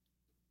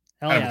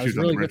 Hell yeah, it was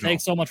really good.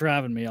 Thanks so much for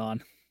having me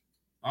on.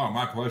 Oh,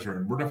 my pleasure.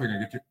 And we're definitely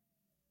gonna get you.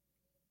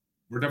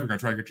 We're definitely gonna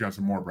try to get you on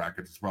some more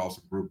brackets as well as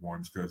some group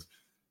ones because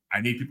I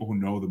need people who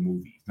know the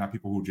movies, not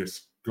people who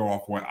just go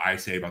off what I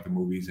say about the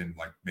movies and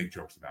like make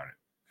jokes about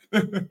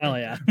it. Hell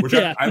yeah. Which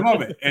I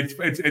love it.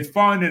 It's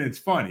fun and it's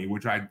funny,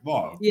 which I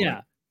love. Yeah.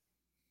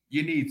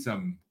 You need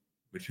some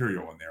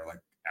material in there, like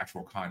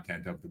actual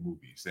content of the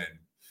movies. And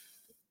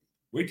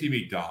wait till you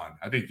meet Don.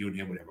 I think you and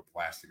him would have a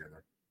blast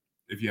together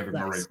if you haven't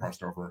already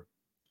crossed over.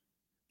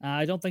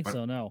 I don't think But-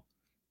 so. No.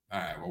 All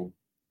right, well,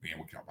 yeah,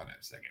 we'll come up on that in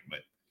a second. But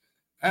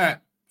all right,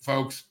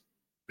 folks,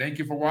 thank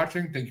you for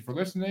watching. Thank you for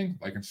listening.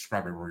 Like and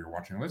subscribe wherever you're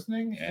watching and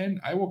listening. And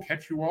I will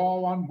catch you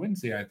all on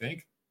Wednesday, I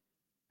think.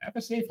 Have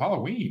a safe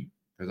Halloween,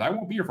 because I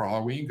won't be here for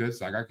Halloween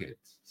because I got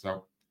kids.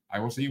 So I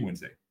will see you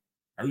Wednesday.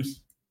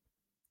 Peace.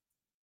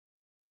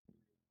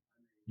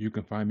 You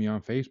can find me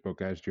on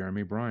Facebook as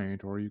Jeremy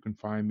Bryant, or you can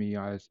find me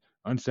as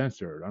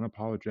Uncensored,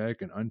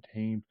 Unapologetic, and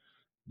Untamed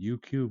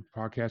UQ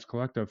Podcast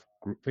Collective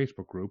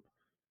Facebook group.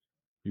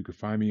 You can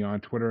find me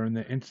on Twitter and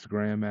the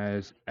Instagram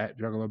as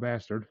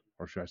 @JugglerBastard,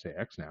 or should I say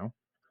X now.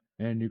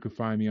 And you can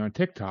find me on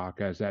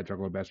TikTok as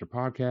 @JugglerBastard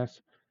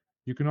Podcast.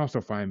 You can also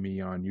find me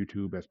on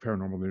YouTube as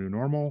Paranormal the New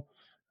Normal.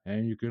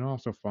 And you can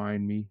also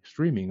find me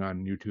streaming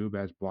on YouTube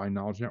as Blind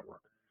Knowledge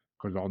Network,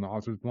 because all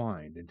knowledge is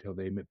blind until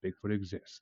they admit Bigfoot exists.